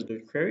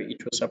models.query.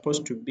 It was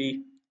supposed to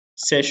be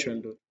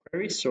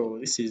session.query. So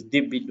this is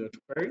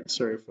db.query.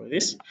 Sorry for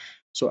this.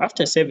 So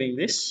after saving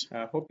this,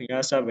 hoping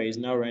our server is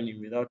now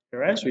running without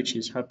errors, which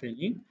is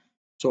happening.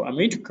 So I'm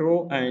going to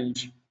go and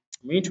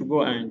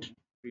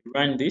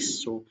rerun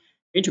this. So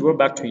I'm going to go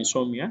back to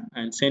Insomnia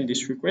and send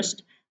this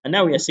request. And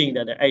now we are seeing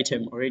that the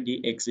item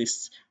already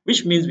exists,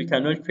 which means we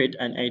cannot create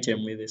an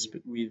item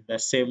with the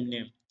same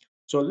name.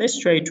 So let's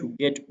try to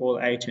get all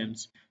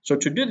items. So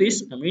to do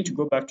this, I'm going to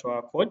go back to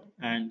our code,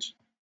 and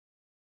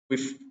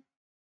if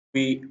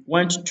we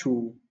want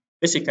to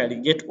basically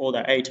get all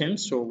the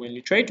items, so when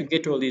you try to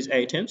get all these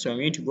items, so I'm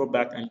going to go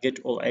back and get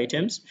all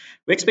items.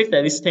 We expect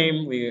that this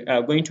time we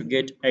are going to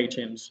get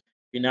items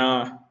in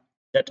our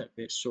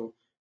database. So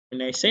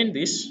when I send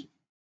this,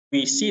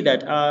 we see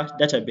that our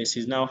database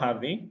is now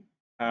having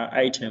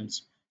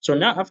items. So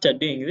now after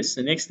doing this,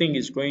 the next thing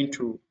is going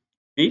to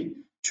be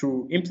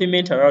to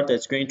implement a route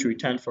that's going to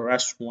return for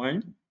us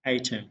one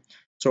item.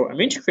 So I'm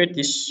going to create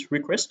this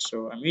request.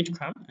 So I'm going to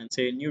come and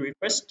say new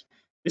request.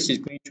 This is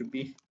going to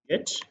be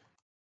get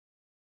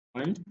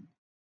one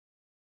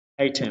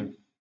item,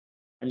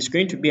 and it's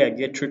going to be a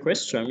get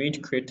request. So I'm going to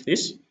create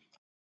this.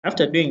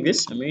 After doing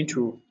this, I'm going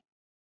to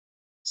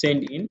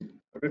send in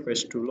a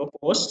request to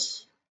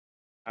localhost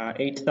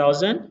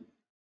 8000,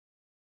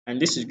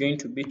 and this is going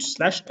to be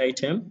slash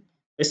item,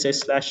 let's say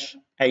slash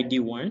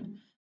id1.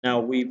 Now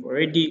we've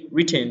already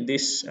written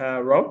this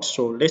route,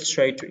 so let's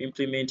try to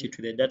implement it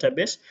to the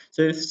database.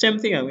 So the same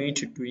thing I'm going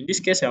to do. In this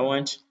case, I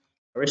want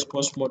a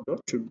response model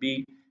to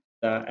be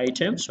the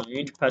item, so I'm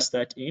going to pass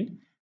that in,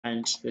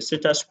 and the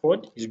status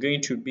code is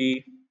going to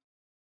be,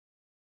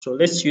 so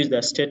let's use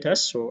the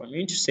status. So I'm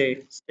going to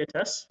say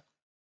status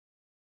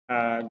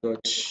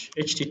dot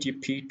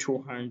http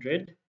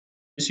 200.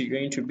 This is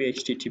going to be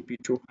http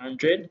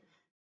 200.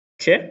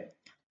 Okay,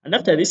 and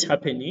after this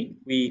happening,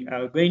 we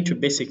are going to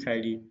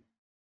basically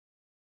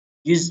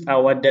use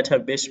our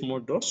database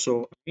model.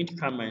 So I'm going to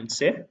come and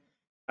say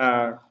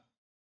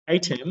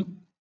item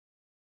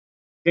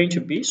going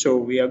to be, so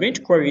we are going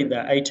to query the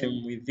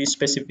item with this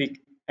specific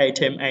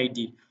item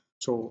ID.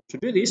 So to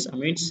do this, I'm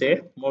going to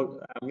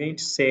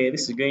say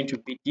this is going to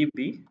be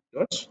db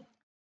dot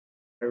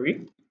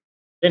query.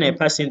 Then I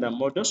pass in the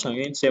model, so I'm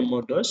going to say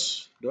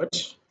models dot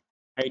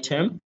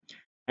item,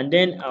 and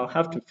then I'll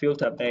have to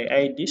filter by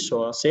ID.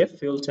 So I'll say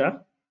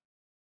filter.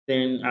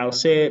 Then I'll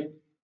say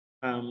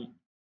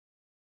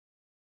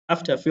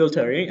after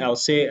filtering, I'll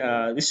say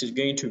this is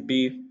going to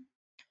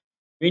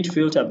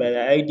filter by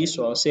the ID.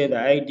 So I'll say the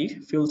ID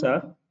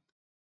filter.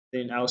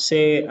 Then I'll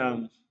say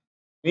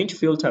going to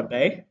filter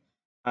by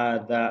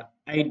the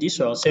ID.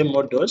 So I'll say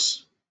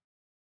models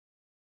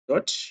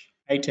dot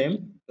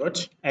item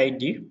dot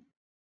ID.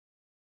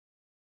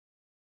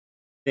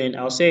 Then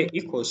I'll say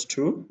equals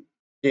to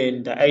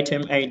then the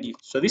item ID.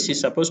 So this is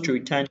supposed to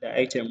return the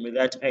item with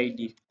that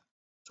ID.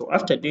 So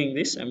after doing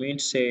this, I'm going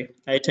to say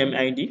item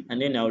ID,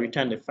 and then I'll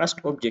return the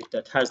first object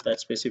that has that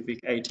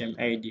specific item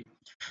ID.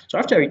 So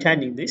after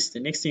returning this,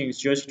 the next thing is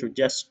just to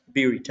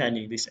be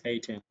returning this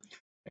item.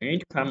 I'm going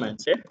to come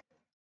and say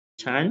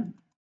return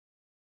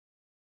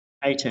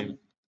item.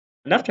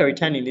 And after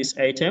returning this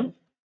item,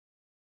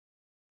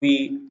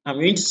 I'm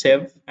going to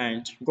save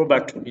and go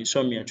back to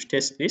Insomnia to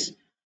test this.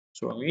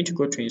 So I'm going to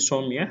go to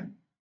Insomnia,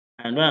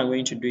 and what I'm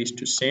going to do is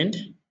to send,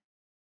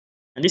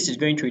 and this is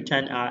going to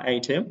return our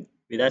item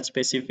with that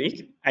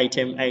specific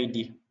item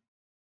ID.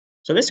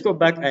 So let's go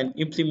back and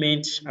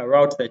implement a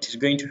route that is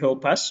going to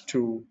help us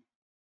to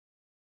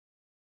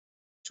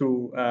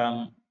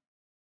um,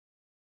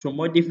 to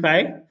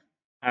modify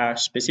a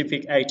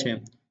specific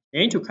item.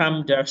 We're going to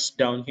come just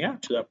down here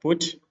to the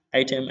put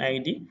item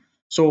ID.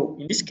 So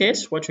in this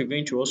case, what we're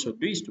going to also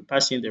do is to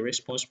pass in the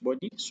response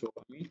body. So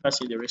I'm going to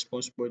pass in the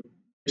response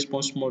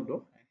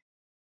model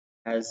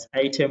as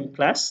item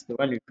class, the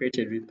one we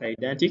created with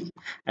Pydantic.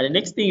 And the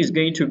next thing is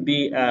going to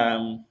be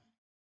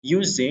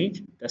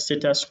using the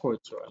status code.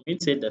 So I'm going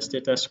to say the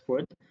status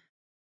code.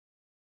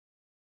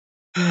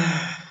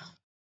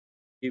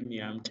 Give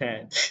me, I'm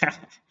tired.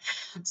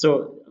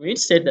 So I'm going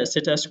to set the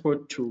status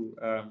code to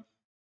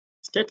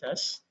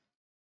status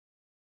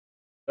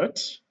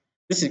dot.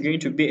 This is going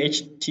to be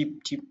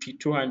HTTP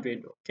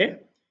 200. Okay.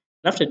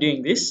 After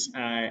doing this,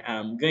 I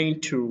am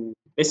going to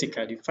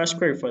basically first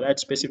query for that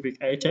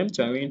specific item.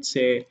 So I'm going to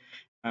say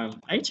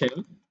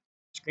item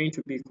is going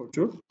to be equal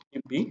to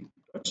db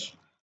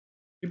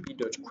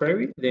dot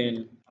query.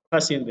 Then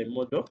pass in the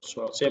model.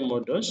 So I'll say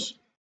models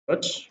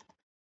dot.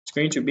 It's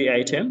going to be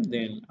item.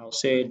 Then I'll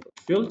say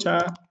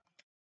filter.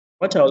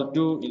 What I'll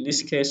do in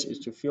this case is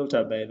to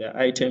filter by the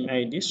item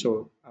ID.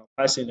 So I'll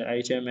pass in the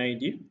item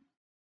ID.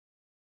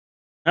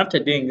 After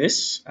doing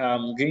this,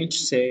 I'm going to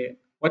say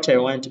what I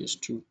want is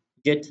to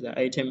get the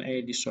item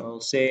ID. So I'll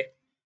say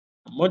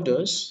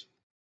models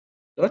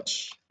dot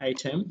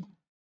item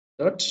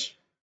dot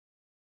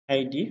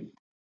ID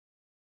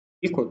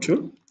equal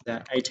to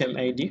the item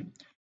ID.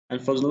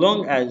 And for as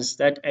long as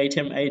that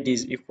item ID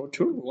is equal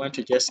to, we want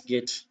to just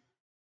get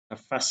a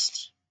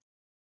first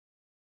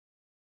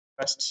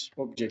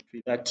object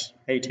with that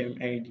item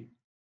ID.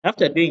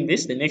 After doing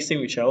this, the next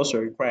thing we shall also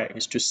require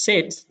is to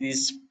set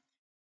these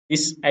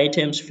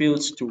items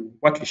fields to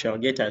what we shall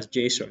get as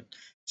JSON.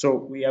 So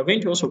we are going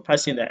to also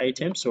pass in the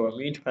item. So I'm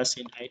going to pass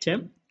in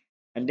item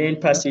and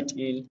then pass it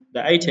in.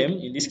 The item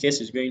in this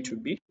case is going to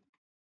be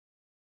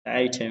the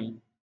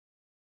item.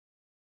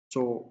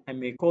 So I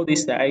may call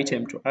this the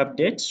item to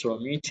update. So I'm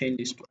going to change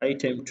this to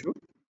item to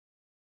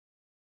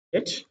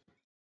update.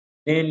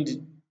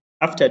 Then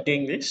after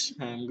doing this,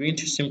 I'm going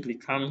to simply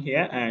come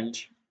here and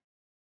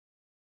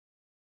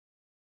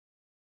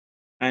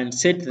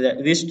set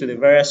this to the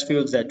various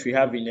fields that we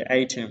have in the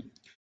item.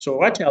 So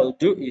what I'll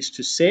do is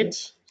to set,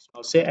 so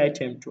I'll say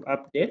item to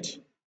update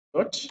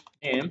dot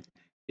name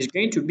is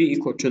going to be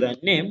equal to the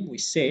name we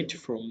set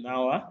from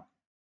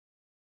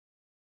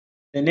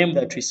the name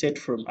that we set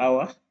from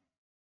our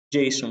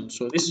JSON.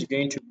 So this is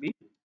going to be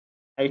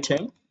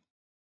item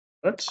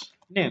dot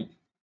name,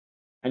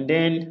 and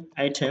then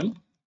item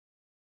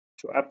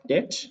to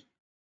update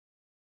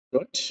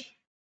dot,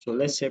 so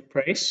let's say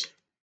price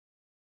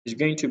is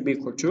going to be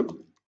equal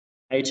to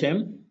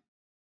item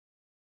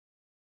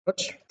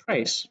dot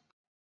price,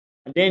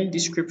 and then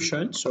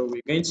description. So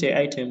we're going to say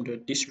item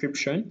dot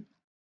description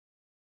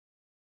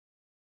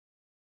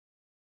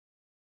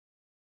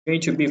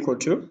going to be equal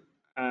to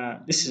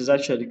this is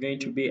actually going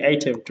to be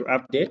item to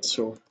update.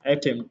 So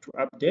item to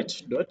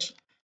update dot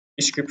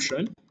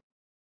description,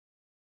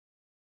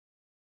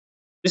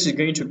 this is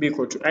going to be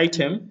equal to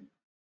item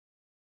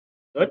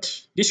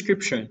dot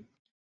description.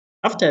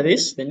 After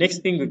this, the next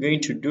thing we're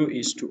going to do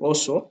is to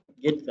also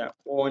get the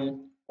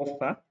on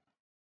offer.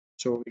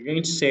 So we're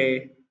going to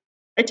say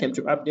item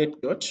to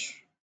update dot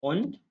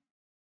on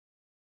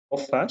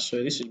offer.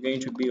 So this is going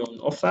to be on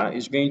offer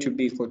is going to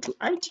be equal to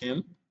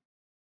item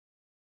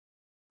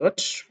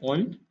dot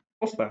on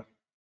offer.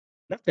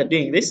 After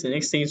doing this, the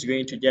next thing is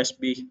going to just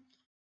be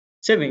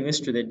saving this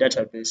to the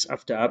database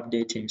after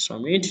updating. So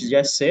I'm going to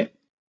just say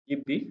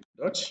db.meet,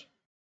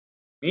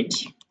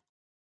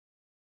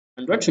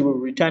 and what we will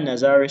return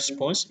as our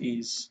response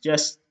is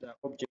just the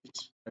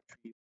object that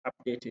we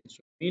updated.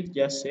 So we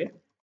just say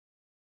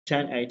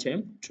return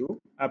item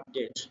to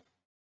update.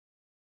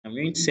 I'm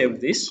going to save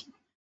this.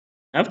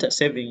 After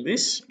saving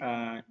this,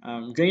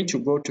 I'm going to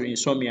go to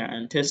Insomnia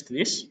and test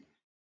this.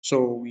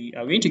 So we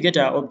are going to get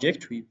our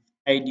object with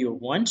ID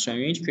of 1. So I'm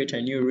going to create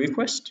a new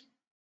request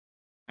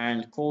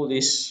and call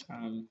this,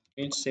 I'm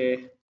going to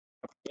say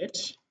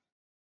update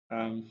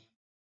an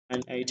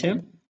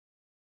item.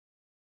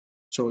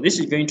 So this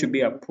is going to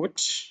be a put.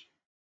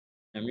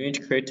 I'm going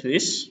to create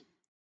this.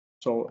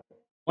 So I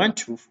want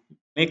to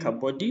make a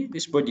body.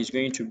 This body is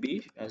going to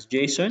be as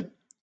JSON.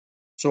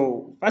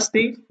 So first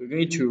thing, we're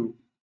going to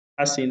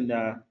pass in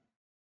the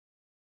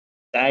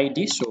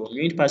ID. So I'm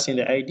going to pass in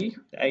the ID.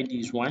 The ID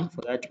is 1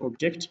 for that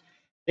object.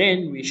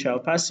 Then we shall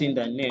pass in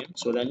the name.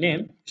 So the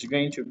name is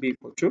going to be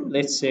equal to,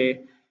 let's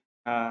say,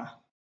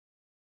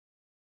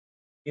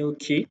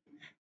 Milky.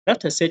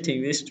 After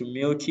setting this to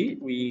Milky,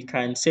 we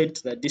can set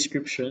the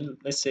description.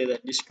 Let's say the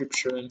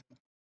description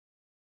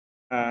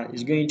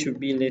is going to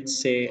be, let's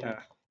say,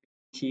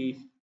 Milky.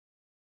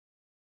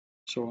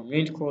 So I'm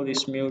going to call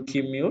this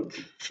Milky Milk.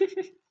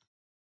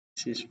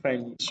 This is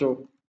fine.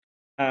 So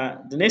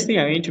the next thing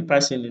I'm going to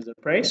pass in is the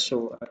price.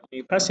 So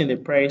we pass in the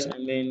price,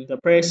 and then the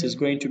price is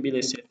going to be,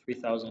 let's say,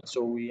 3,000.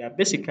 So we are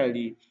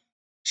basically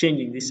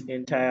changing this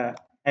entire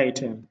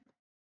item.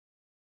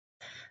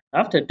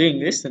 After doing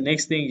this, the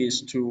next thing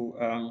is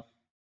to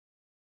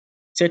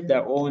set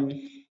their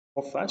own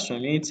offer. So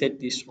I'm going to set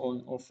this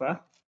on offer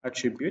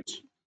attribute.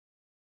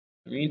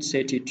 I'm going to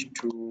set it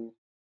to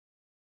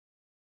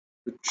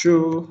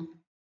true.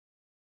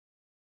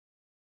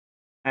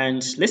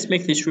 And let's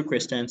make this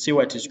request and see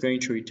what it's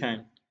going to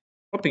return.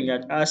 Hoping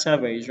that our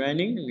server is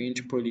running, I'm going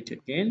to pull it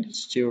again.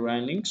 It's still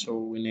running. So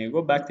when I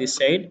go back this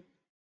side,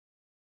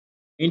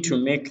 I need to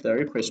make the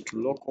request to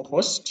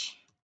localhost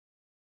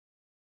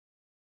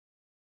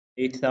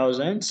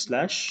 8000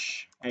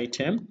 slash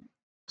item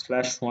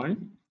slash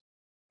 1.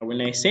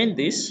 When I send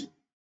this,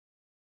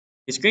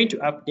 it's going to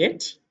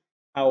update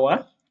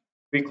our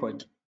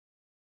record.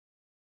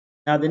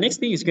 Now the next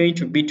thing is going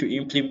to be to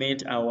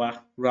implement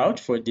our route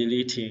for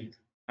deleting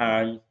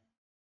a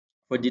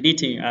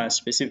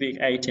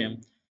specific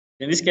item.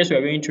 In this case, we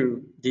are going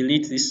to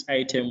delete this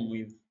item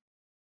with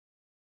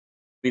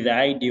the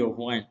ID of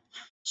 1.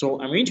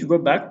 So I'm going to go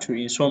back to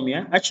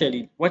Insomnia.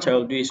 Actually, what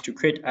I'll do is to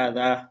create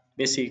other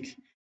basic.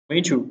 I'm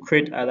going to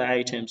create other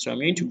items. So I'm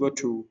going to go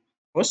to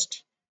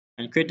post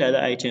and create other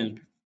items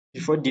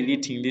before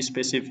deleting this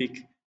specific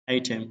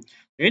item.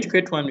 I'm going to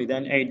create one with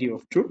an ID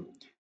of 2,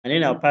 and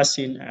then I'll pass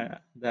in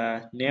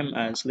the name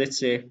as, let's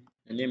say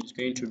the name is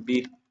going to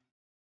be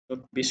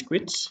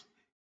biscuits,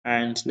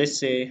 and let's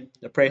say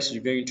the price is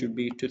going to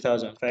be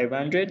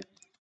 2,500.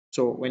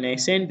 So when I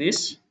send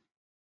this,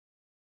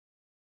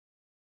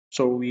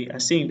 so we are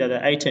seeing that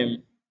the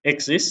item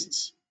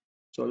exists.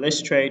 So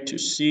let's try to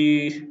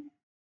see,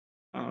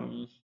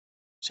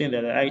 seeing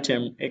that the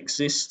item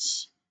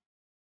exists,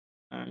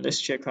 and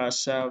let's check our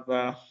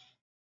server.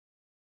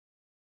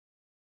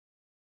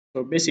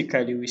 So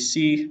basically we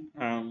see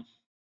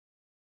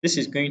this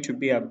is going to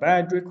be a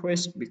bad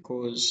request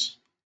because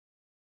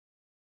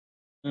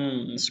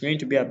it's going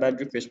to be a bad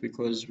request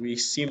because we're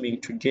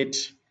seeming to get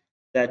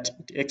that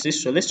it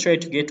exists. So let's try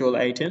to get all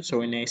items. So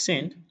when I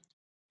send,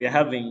 we are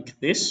having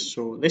this.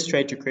 So let's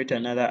try to create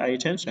another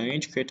item. So I'm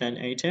going to create an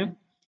item,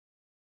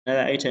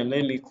 another item.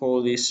 Let me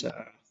call this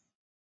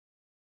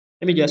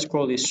let me just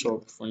call this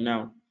soap for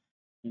now.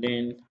 And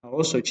then I'll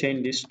also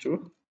change this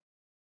to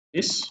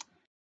this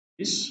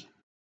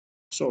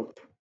soap.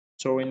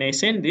 So when I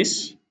send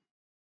this,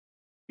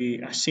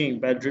 we are seeing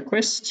bad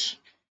requests.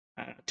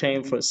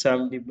 Time for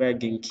some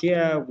debugging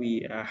here.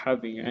 We are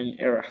having an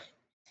error.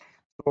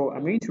 So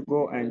I'm going to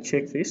go and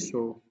check this.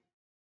 So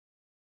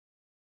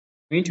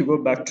I'm going to go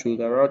back to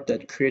the route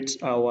that creates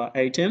our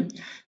item.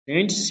 We're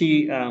going to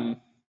see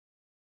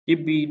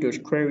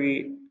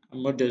db.query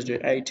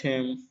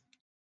models.item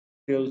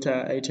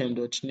filter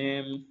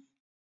item.name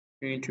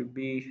going to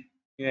be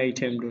new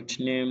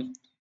item.name.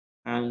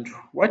 And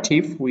what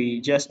if we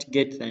just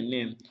get the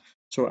name?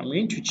 So I'm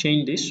going to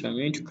change this. So I'm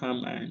going to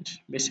come and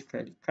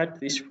basically cut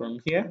this from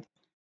here.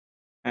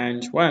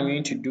 And what I'm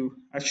going to do,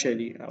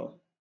 actually, I'll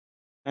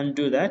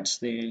undo that,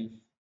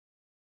 then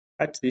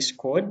cut this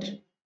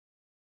code.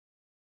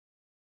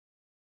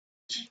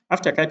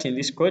 After cutting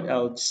this code,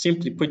 I'll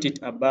simply put it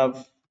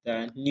above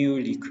the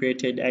newly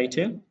created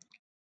item,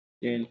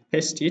 then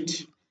paste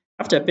it.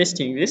 After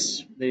pasting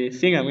this, the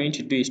thing I'm going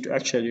to do is to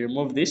actually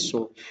remove this.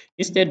 So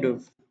instead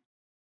of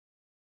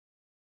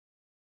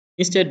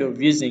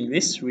using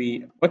this,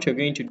 what we're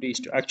going to do is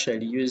to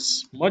actually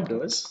use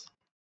models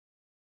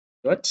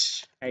dot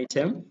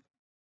item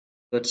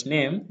dot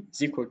name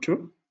is equal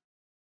to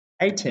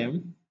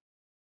item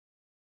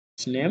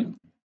name.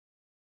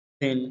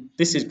 Then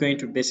this is going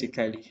to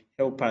basically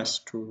help us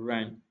to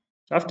run.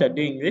 So after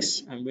doing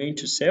this, I'm going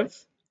to save,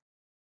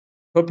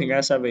 hoping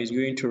our server is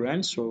going to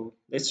run. So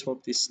let's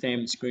hope this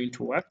time it's going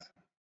to work.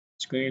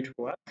 It's going to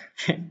work.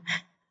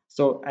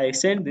 So I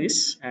send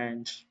this,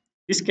 and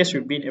this case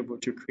we've been able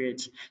to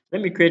create.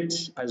 Let me create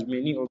as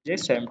many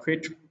objects. So I'm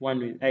create one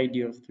with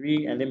ID of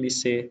 3, and let me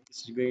say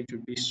this is going to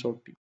be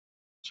soapy.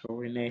 So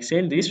when I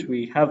send this,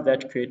 we have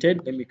that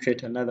created. Let me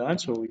create another one.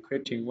 So we're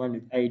creating one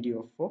with ID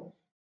of 4.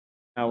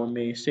 Now we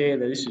may say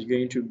that this is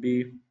going to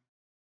be,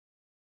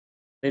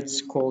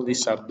 let's call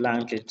this a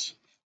blanket.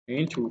 We're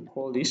going to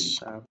call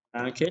this a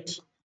blanket.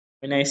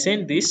 When I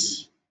send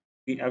this,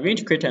 we are going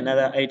to create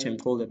another item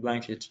called a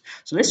blanket.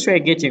 So let's try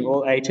getting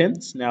all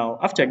items. Now,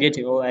 after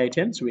getting all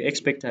items, we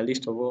expect a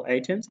list of all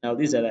items. Now,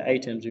 these are the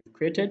items we've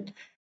created.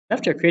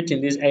 After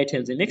creating these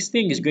items, the next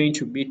thing is going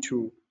to be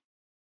to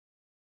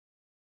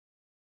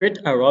create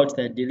a route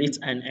that deletes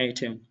an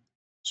item.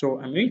 So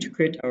I'm going to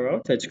create a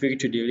route that's going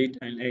to delete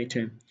an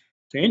item.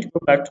 So I'm going to go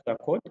back to the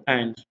code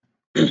and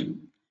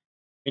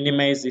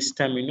minimize this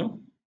terminal.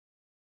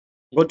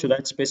 Go to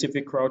that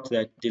specific route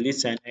that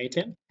deletes an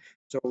item.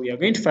 So we are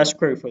going to first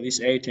query for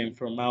this item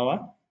from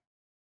our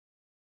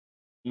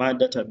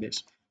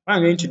database. What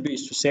I'm going to do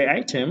is to say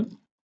item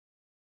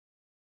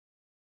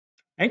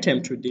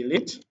to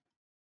delete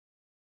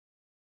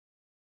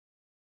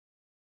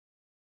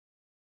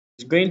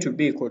is going to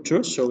be equal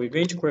to, so we're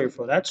going to query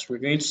for that. So we're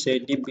going to say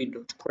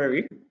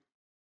db.query.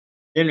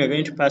 Then we're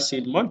going to pass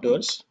in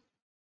models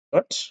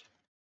dot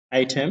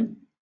item.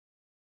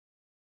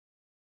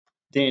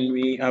 Then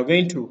we are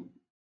going to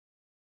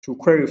to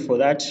query for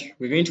that,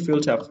 we're going to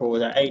filter for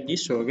the ID.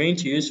 So we're going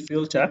to use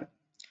filter.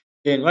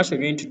 Then what we're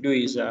going to do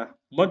is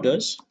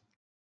models.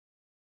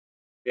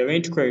 We're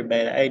going to query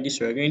by the ID.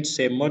 So we're going to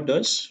say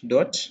models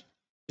dot.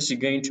 This is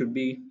going to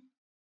be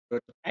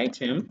dot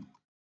item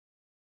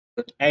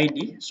dot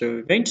ID. So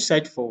we're going to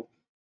search for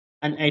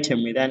an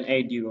item with an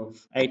ID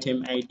of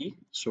item ID.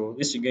 So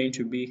this is going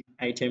to be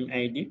item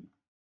ID.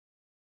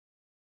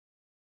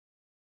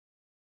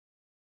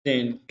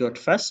 Then dot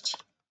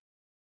first.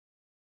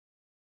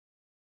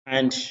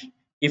 And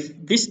if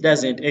this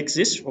doesn't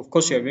exist, of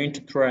course, you're going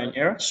to throw an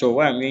error. So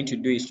what I'm going to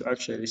do is to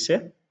actually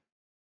say,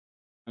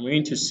 I'm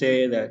going to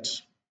say that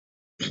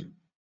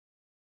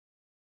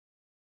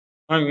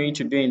what I'm going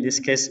to do in this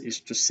case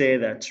is to say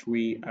that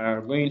we are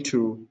going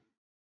to,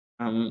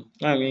 what I'm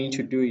going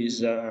to do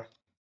is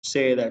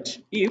say that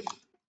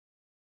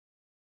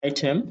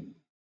item,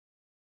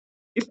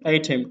 if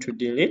item to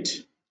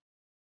delete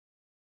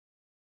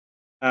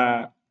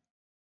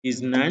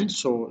is none.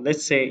 So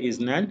let's say is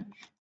none.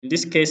 In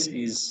this case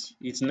is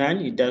it's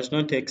none. It does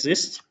not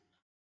exist.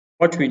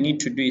 What we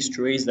need to do is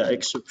to raise the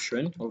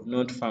exception of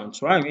not found.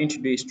 So what I'm going to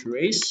do is to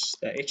raise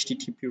the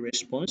HTTP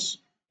response,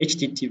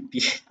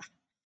 HTTP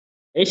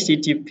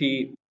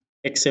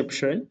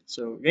exception.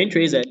 So we're going to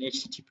raise an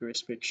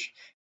HTTP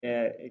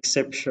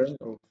exception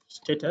of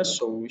status.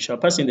 So we shall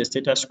pass in the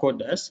status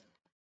code as.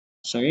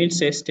 So I'm going to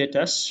say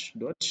status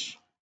dot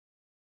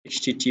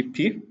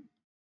HTTP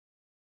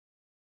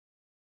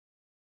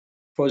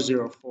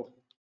 404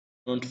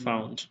 not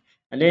found.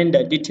 And then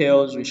the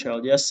details we shall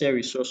just say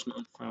resource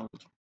not found.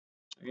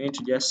 I'm going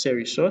to just say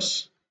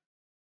resource.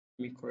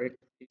 Let me correct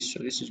this. So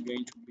this is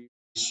going to be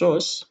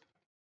resource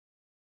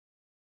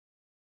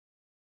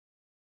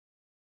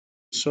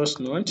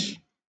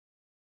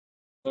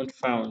not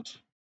found.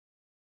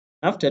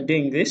 After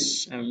doing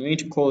this, I'm going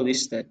to call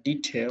this the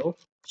detail.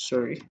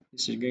 Sorry,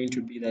 this is going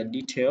to be the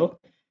detail.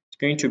 It's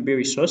going to be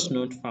resource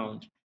not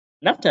found.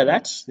 And after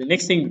that, the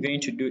next thing we're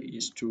going to do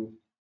is to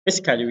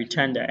basically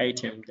return the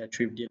item that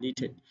we've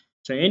deleted.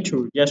 So I'm going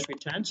to just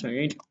return. So I'm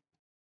going to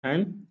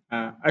return.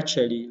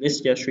 Actually,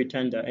 let's just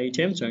return the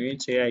item. So I'm going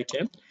to say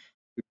item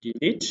to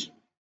delete.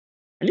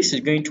 And this is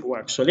going to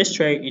work. So let's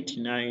try it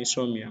in our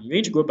Insomnia. I'm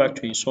going to go back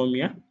to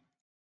Insomnia.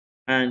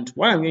 And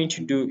what I'm going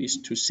to do is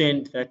to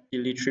send that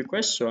delete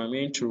request. So I'm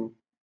going to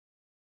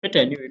create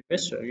a new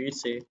request. So I'm going to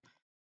say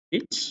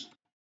delete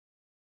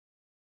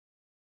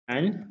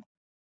an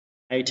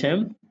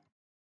item.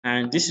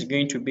 And this is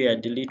going to be a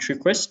delete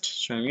request.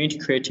 So I'm going to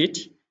create it.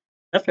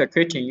 After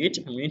creating it,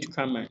 I'm going to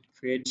come and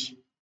create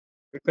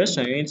request.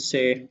 So I'm going to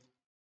say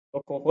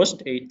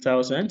localhost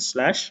 8000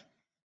 slash.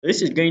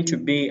 This is going to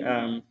be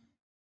a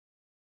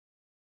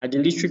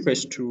delete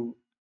request to,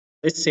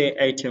 let's say,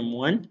 item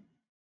 1.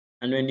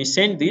 And when you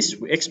send this,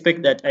 we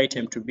expect that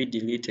item to be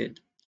deleted.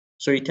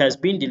 So it has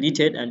been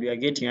deleted and we are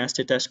getting a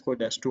status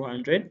code as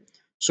 200.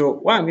 So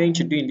what I'm going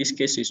to do in this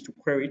case is to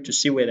query to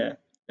see whether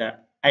the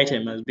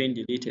item has been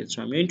deleted.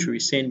 So I'm going to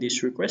resend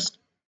this request.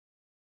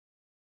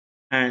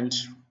 And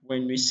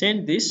when we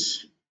send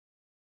this,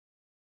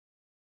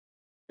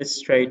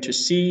 let's try to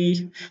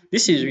see.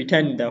 This is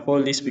returning the whole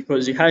list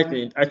because it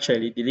hasn't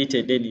actually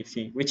deleted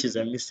anything, which is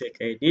a mistake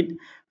I did.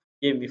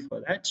 Forgive me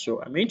for that.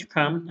 So I'm going to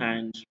come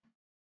and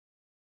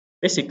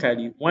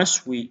basically,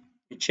 once we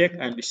check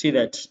and we see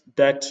that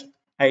that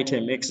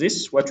item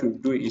exists, what we'll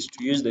do is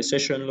to use the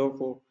session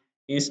local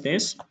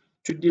instance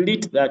to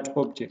delete that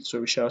object.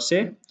 So we shall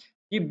say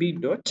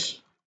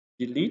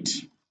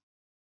db.delete.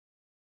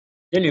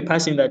 Then we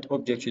pass in that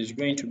object is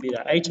going to be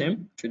the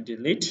item to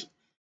delete.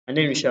 And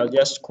then we shall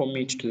just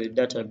commit to the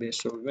database.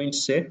 So we're going to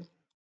say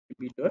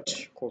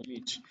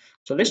db.commit.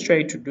 So let's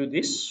try to do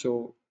this.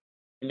 So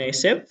when I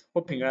save,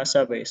 hoping our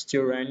server is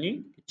still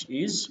running, it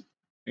is.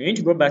 I'm going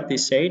to go back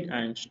this side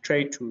and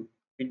try to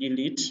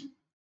delete.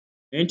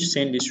 I'm going to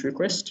send this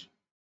request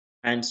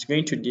and it's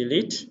going to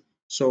delete.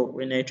 So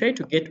when I try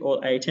to get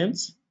all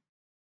items,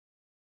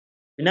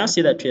 we now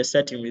see that we are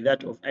starting with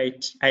that of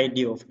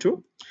ID of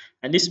 2.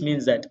 And this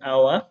means that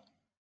our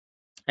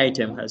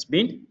item has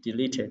been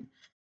deleted.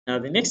 Now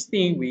the next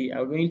thing we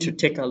are going to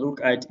take a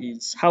look at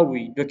is how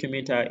we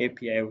document our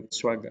API with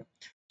Swagger.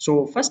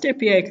 So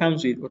FastAPI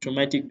comes with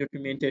automatic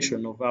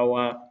documentation of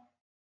our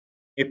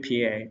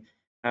API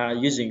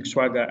using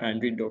Swagger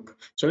and Redoc.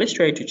 So let's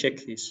try to check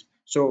this.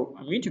 So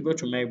I'm going to go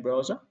to my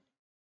browser,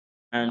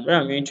 and what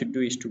I'm going to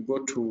do is to go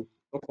to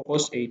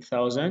localhost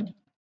 8000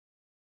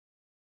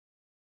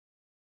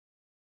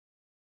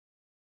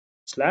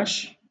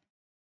 slash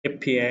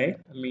API,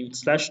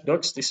 slash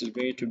docs. This is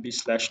going to be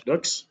slash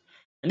docs.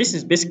 And this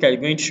is basically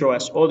going to show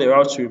us all the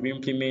routes we've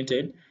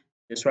implemented,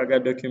 the Swagger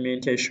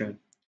documentation.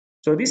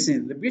 So this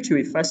is the beauty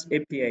with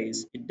FastAPI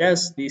is it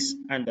does this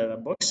under the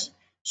box.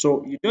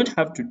 So you don't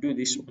have to do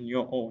this on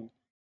your own.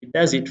 It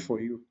does it for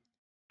you.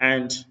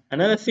 And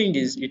another thing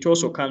is it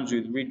also comes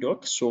with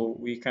Redoc. So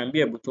we can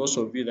be able to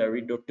also view the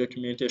Redoc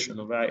documentation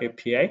of our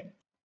API.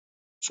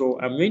 So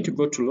I'm going to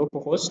go to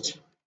localhost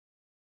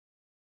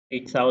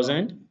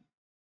 8000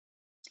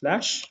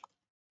 slash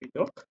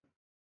Redoc.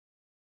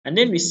 And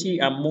then we see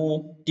a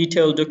more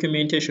detailed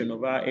documentation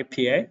of our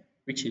API,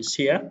 which is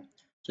here.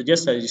 So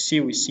just as you see,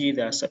 we see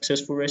the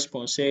successful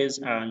responses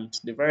and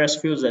the various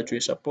fields that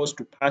we're supposed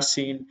to pass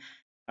in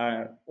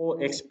are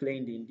all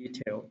explained in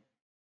detail.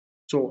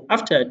 So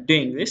after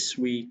doing this,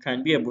 we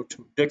can be able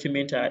to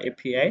document our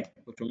API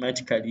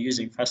automatically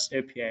using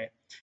FastAPI.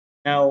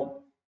 Now,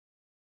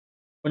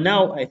 for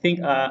now, I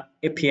think our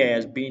API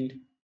has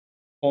been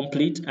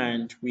complete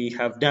and we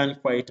have done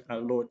quite a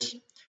lot.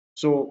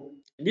 So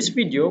in this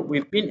video,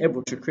 we've been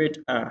able to create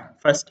a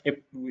REST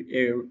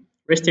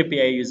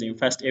API using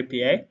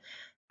FastAPI,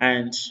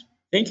 and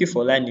thank you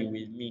for learning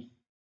with me.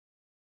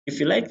 If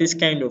you like this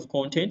kind of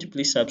content,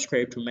 please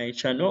subscribe to my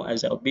channel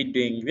as I'll be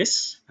doing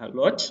this a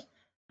lot.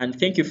 And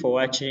thank you for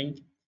watching.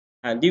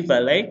 Leave a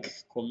like,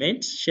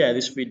 comment, share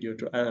this video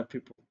to other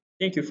people.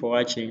 Thank you for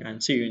watching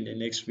and see you in the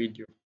next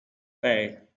video. Bye.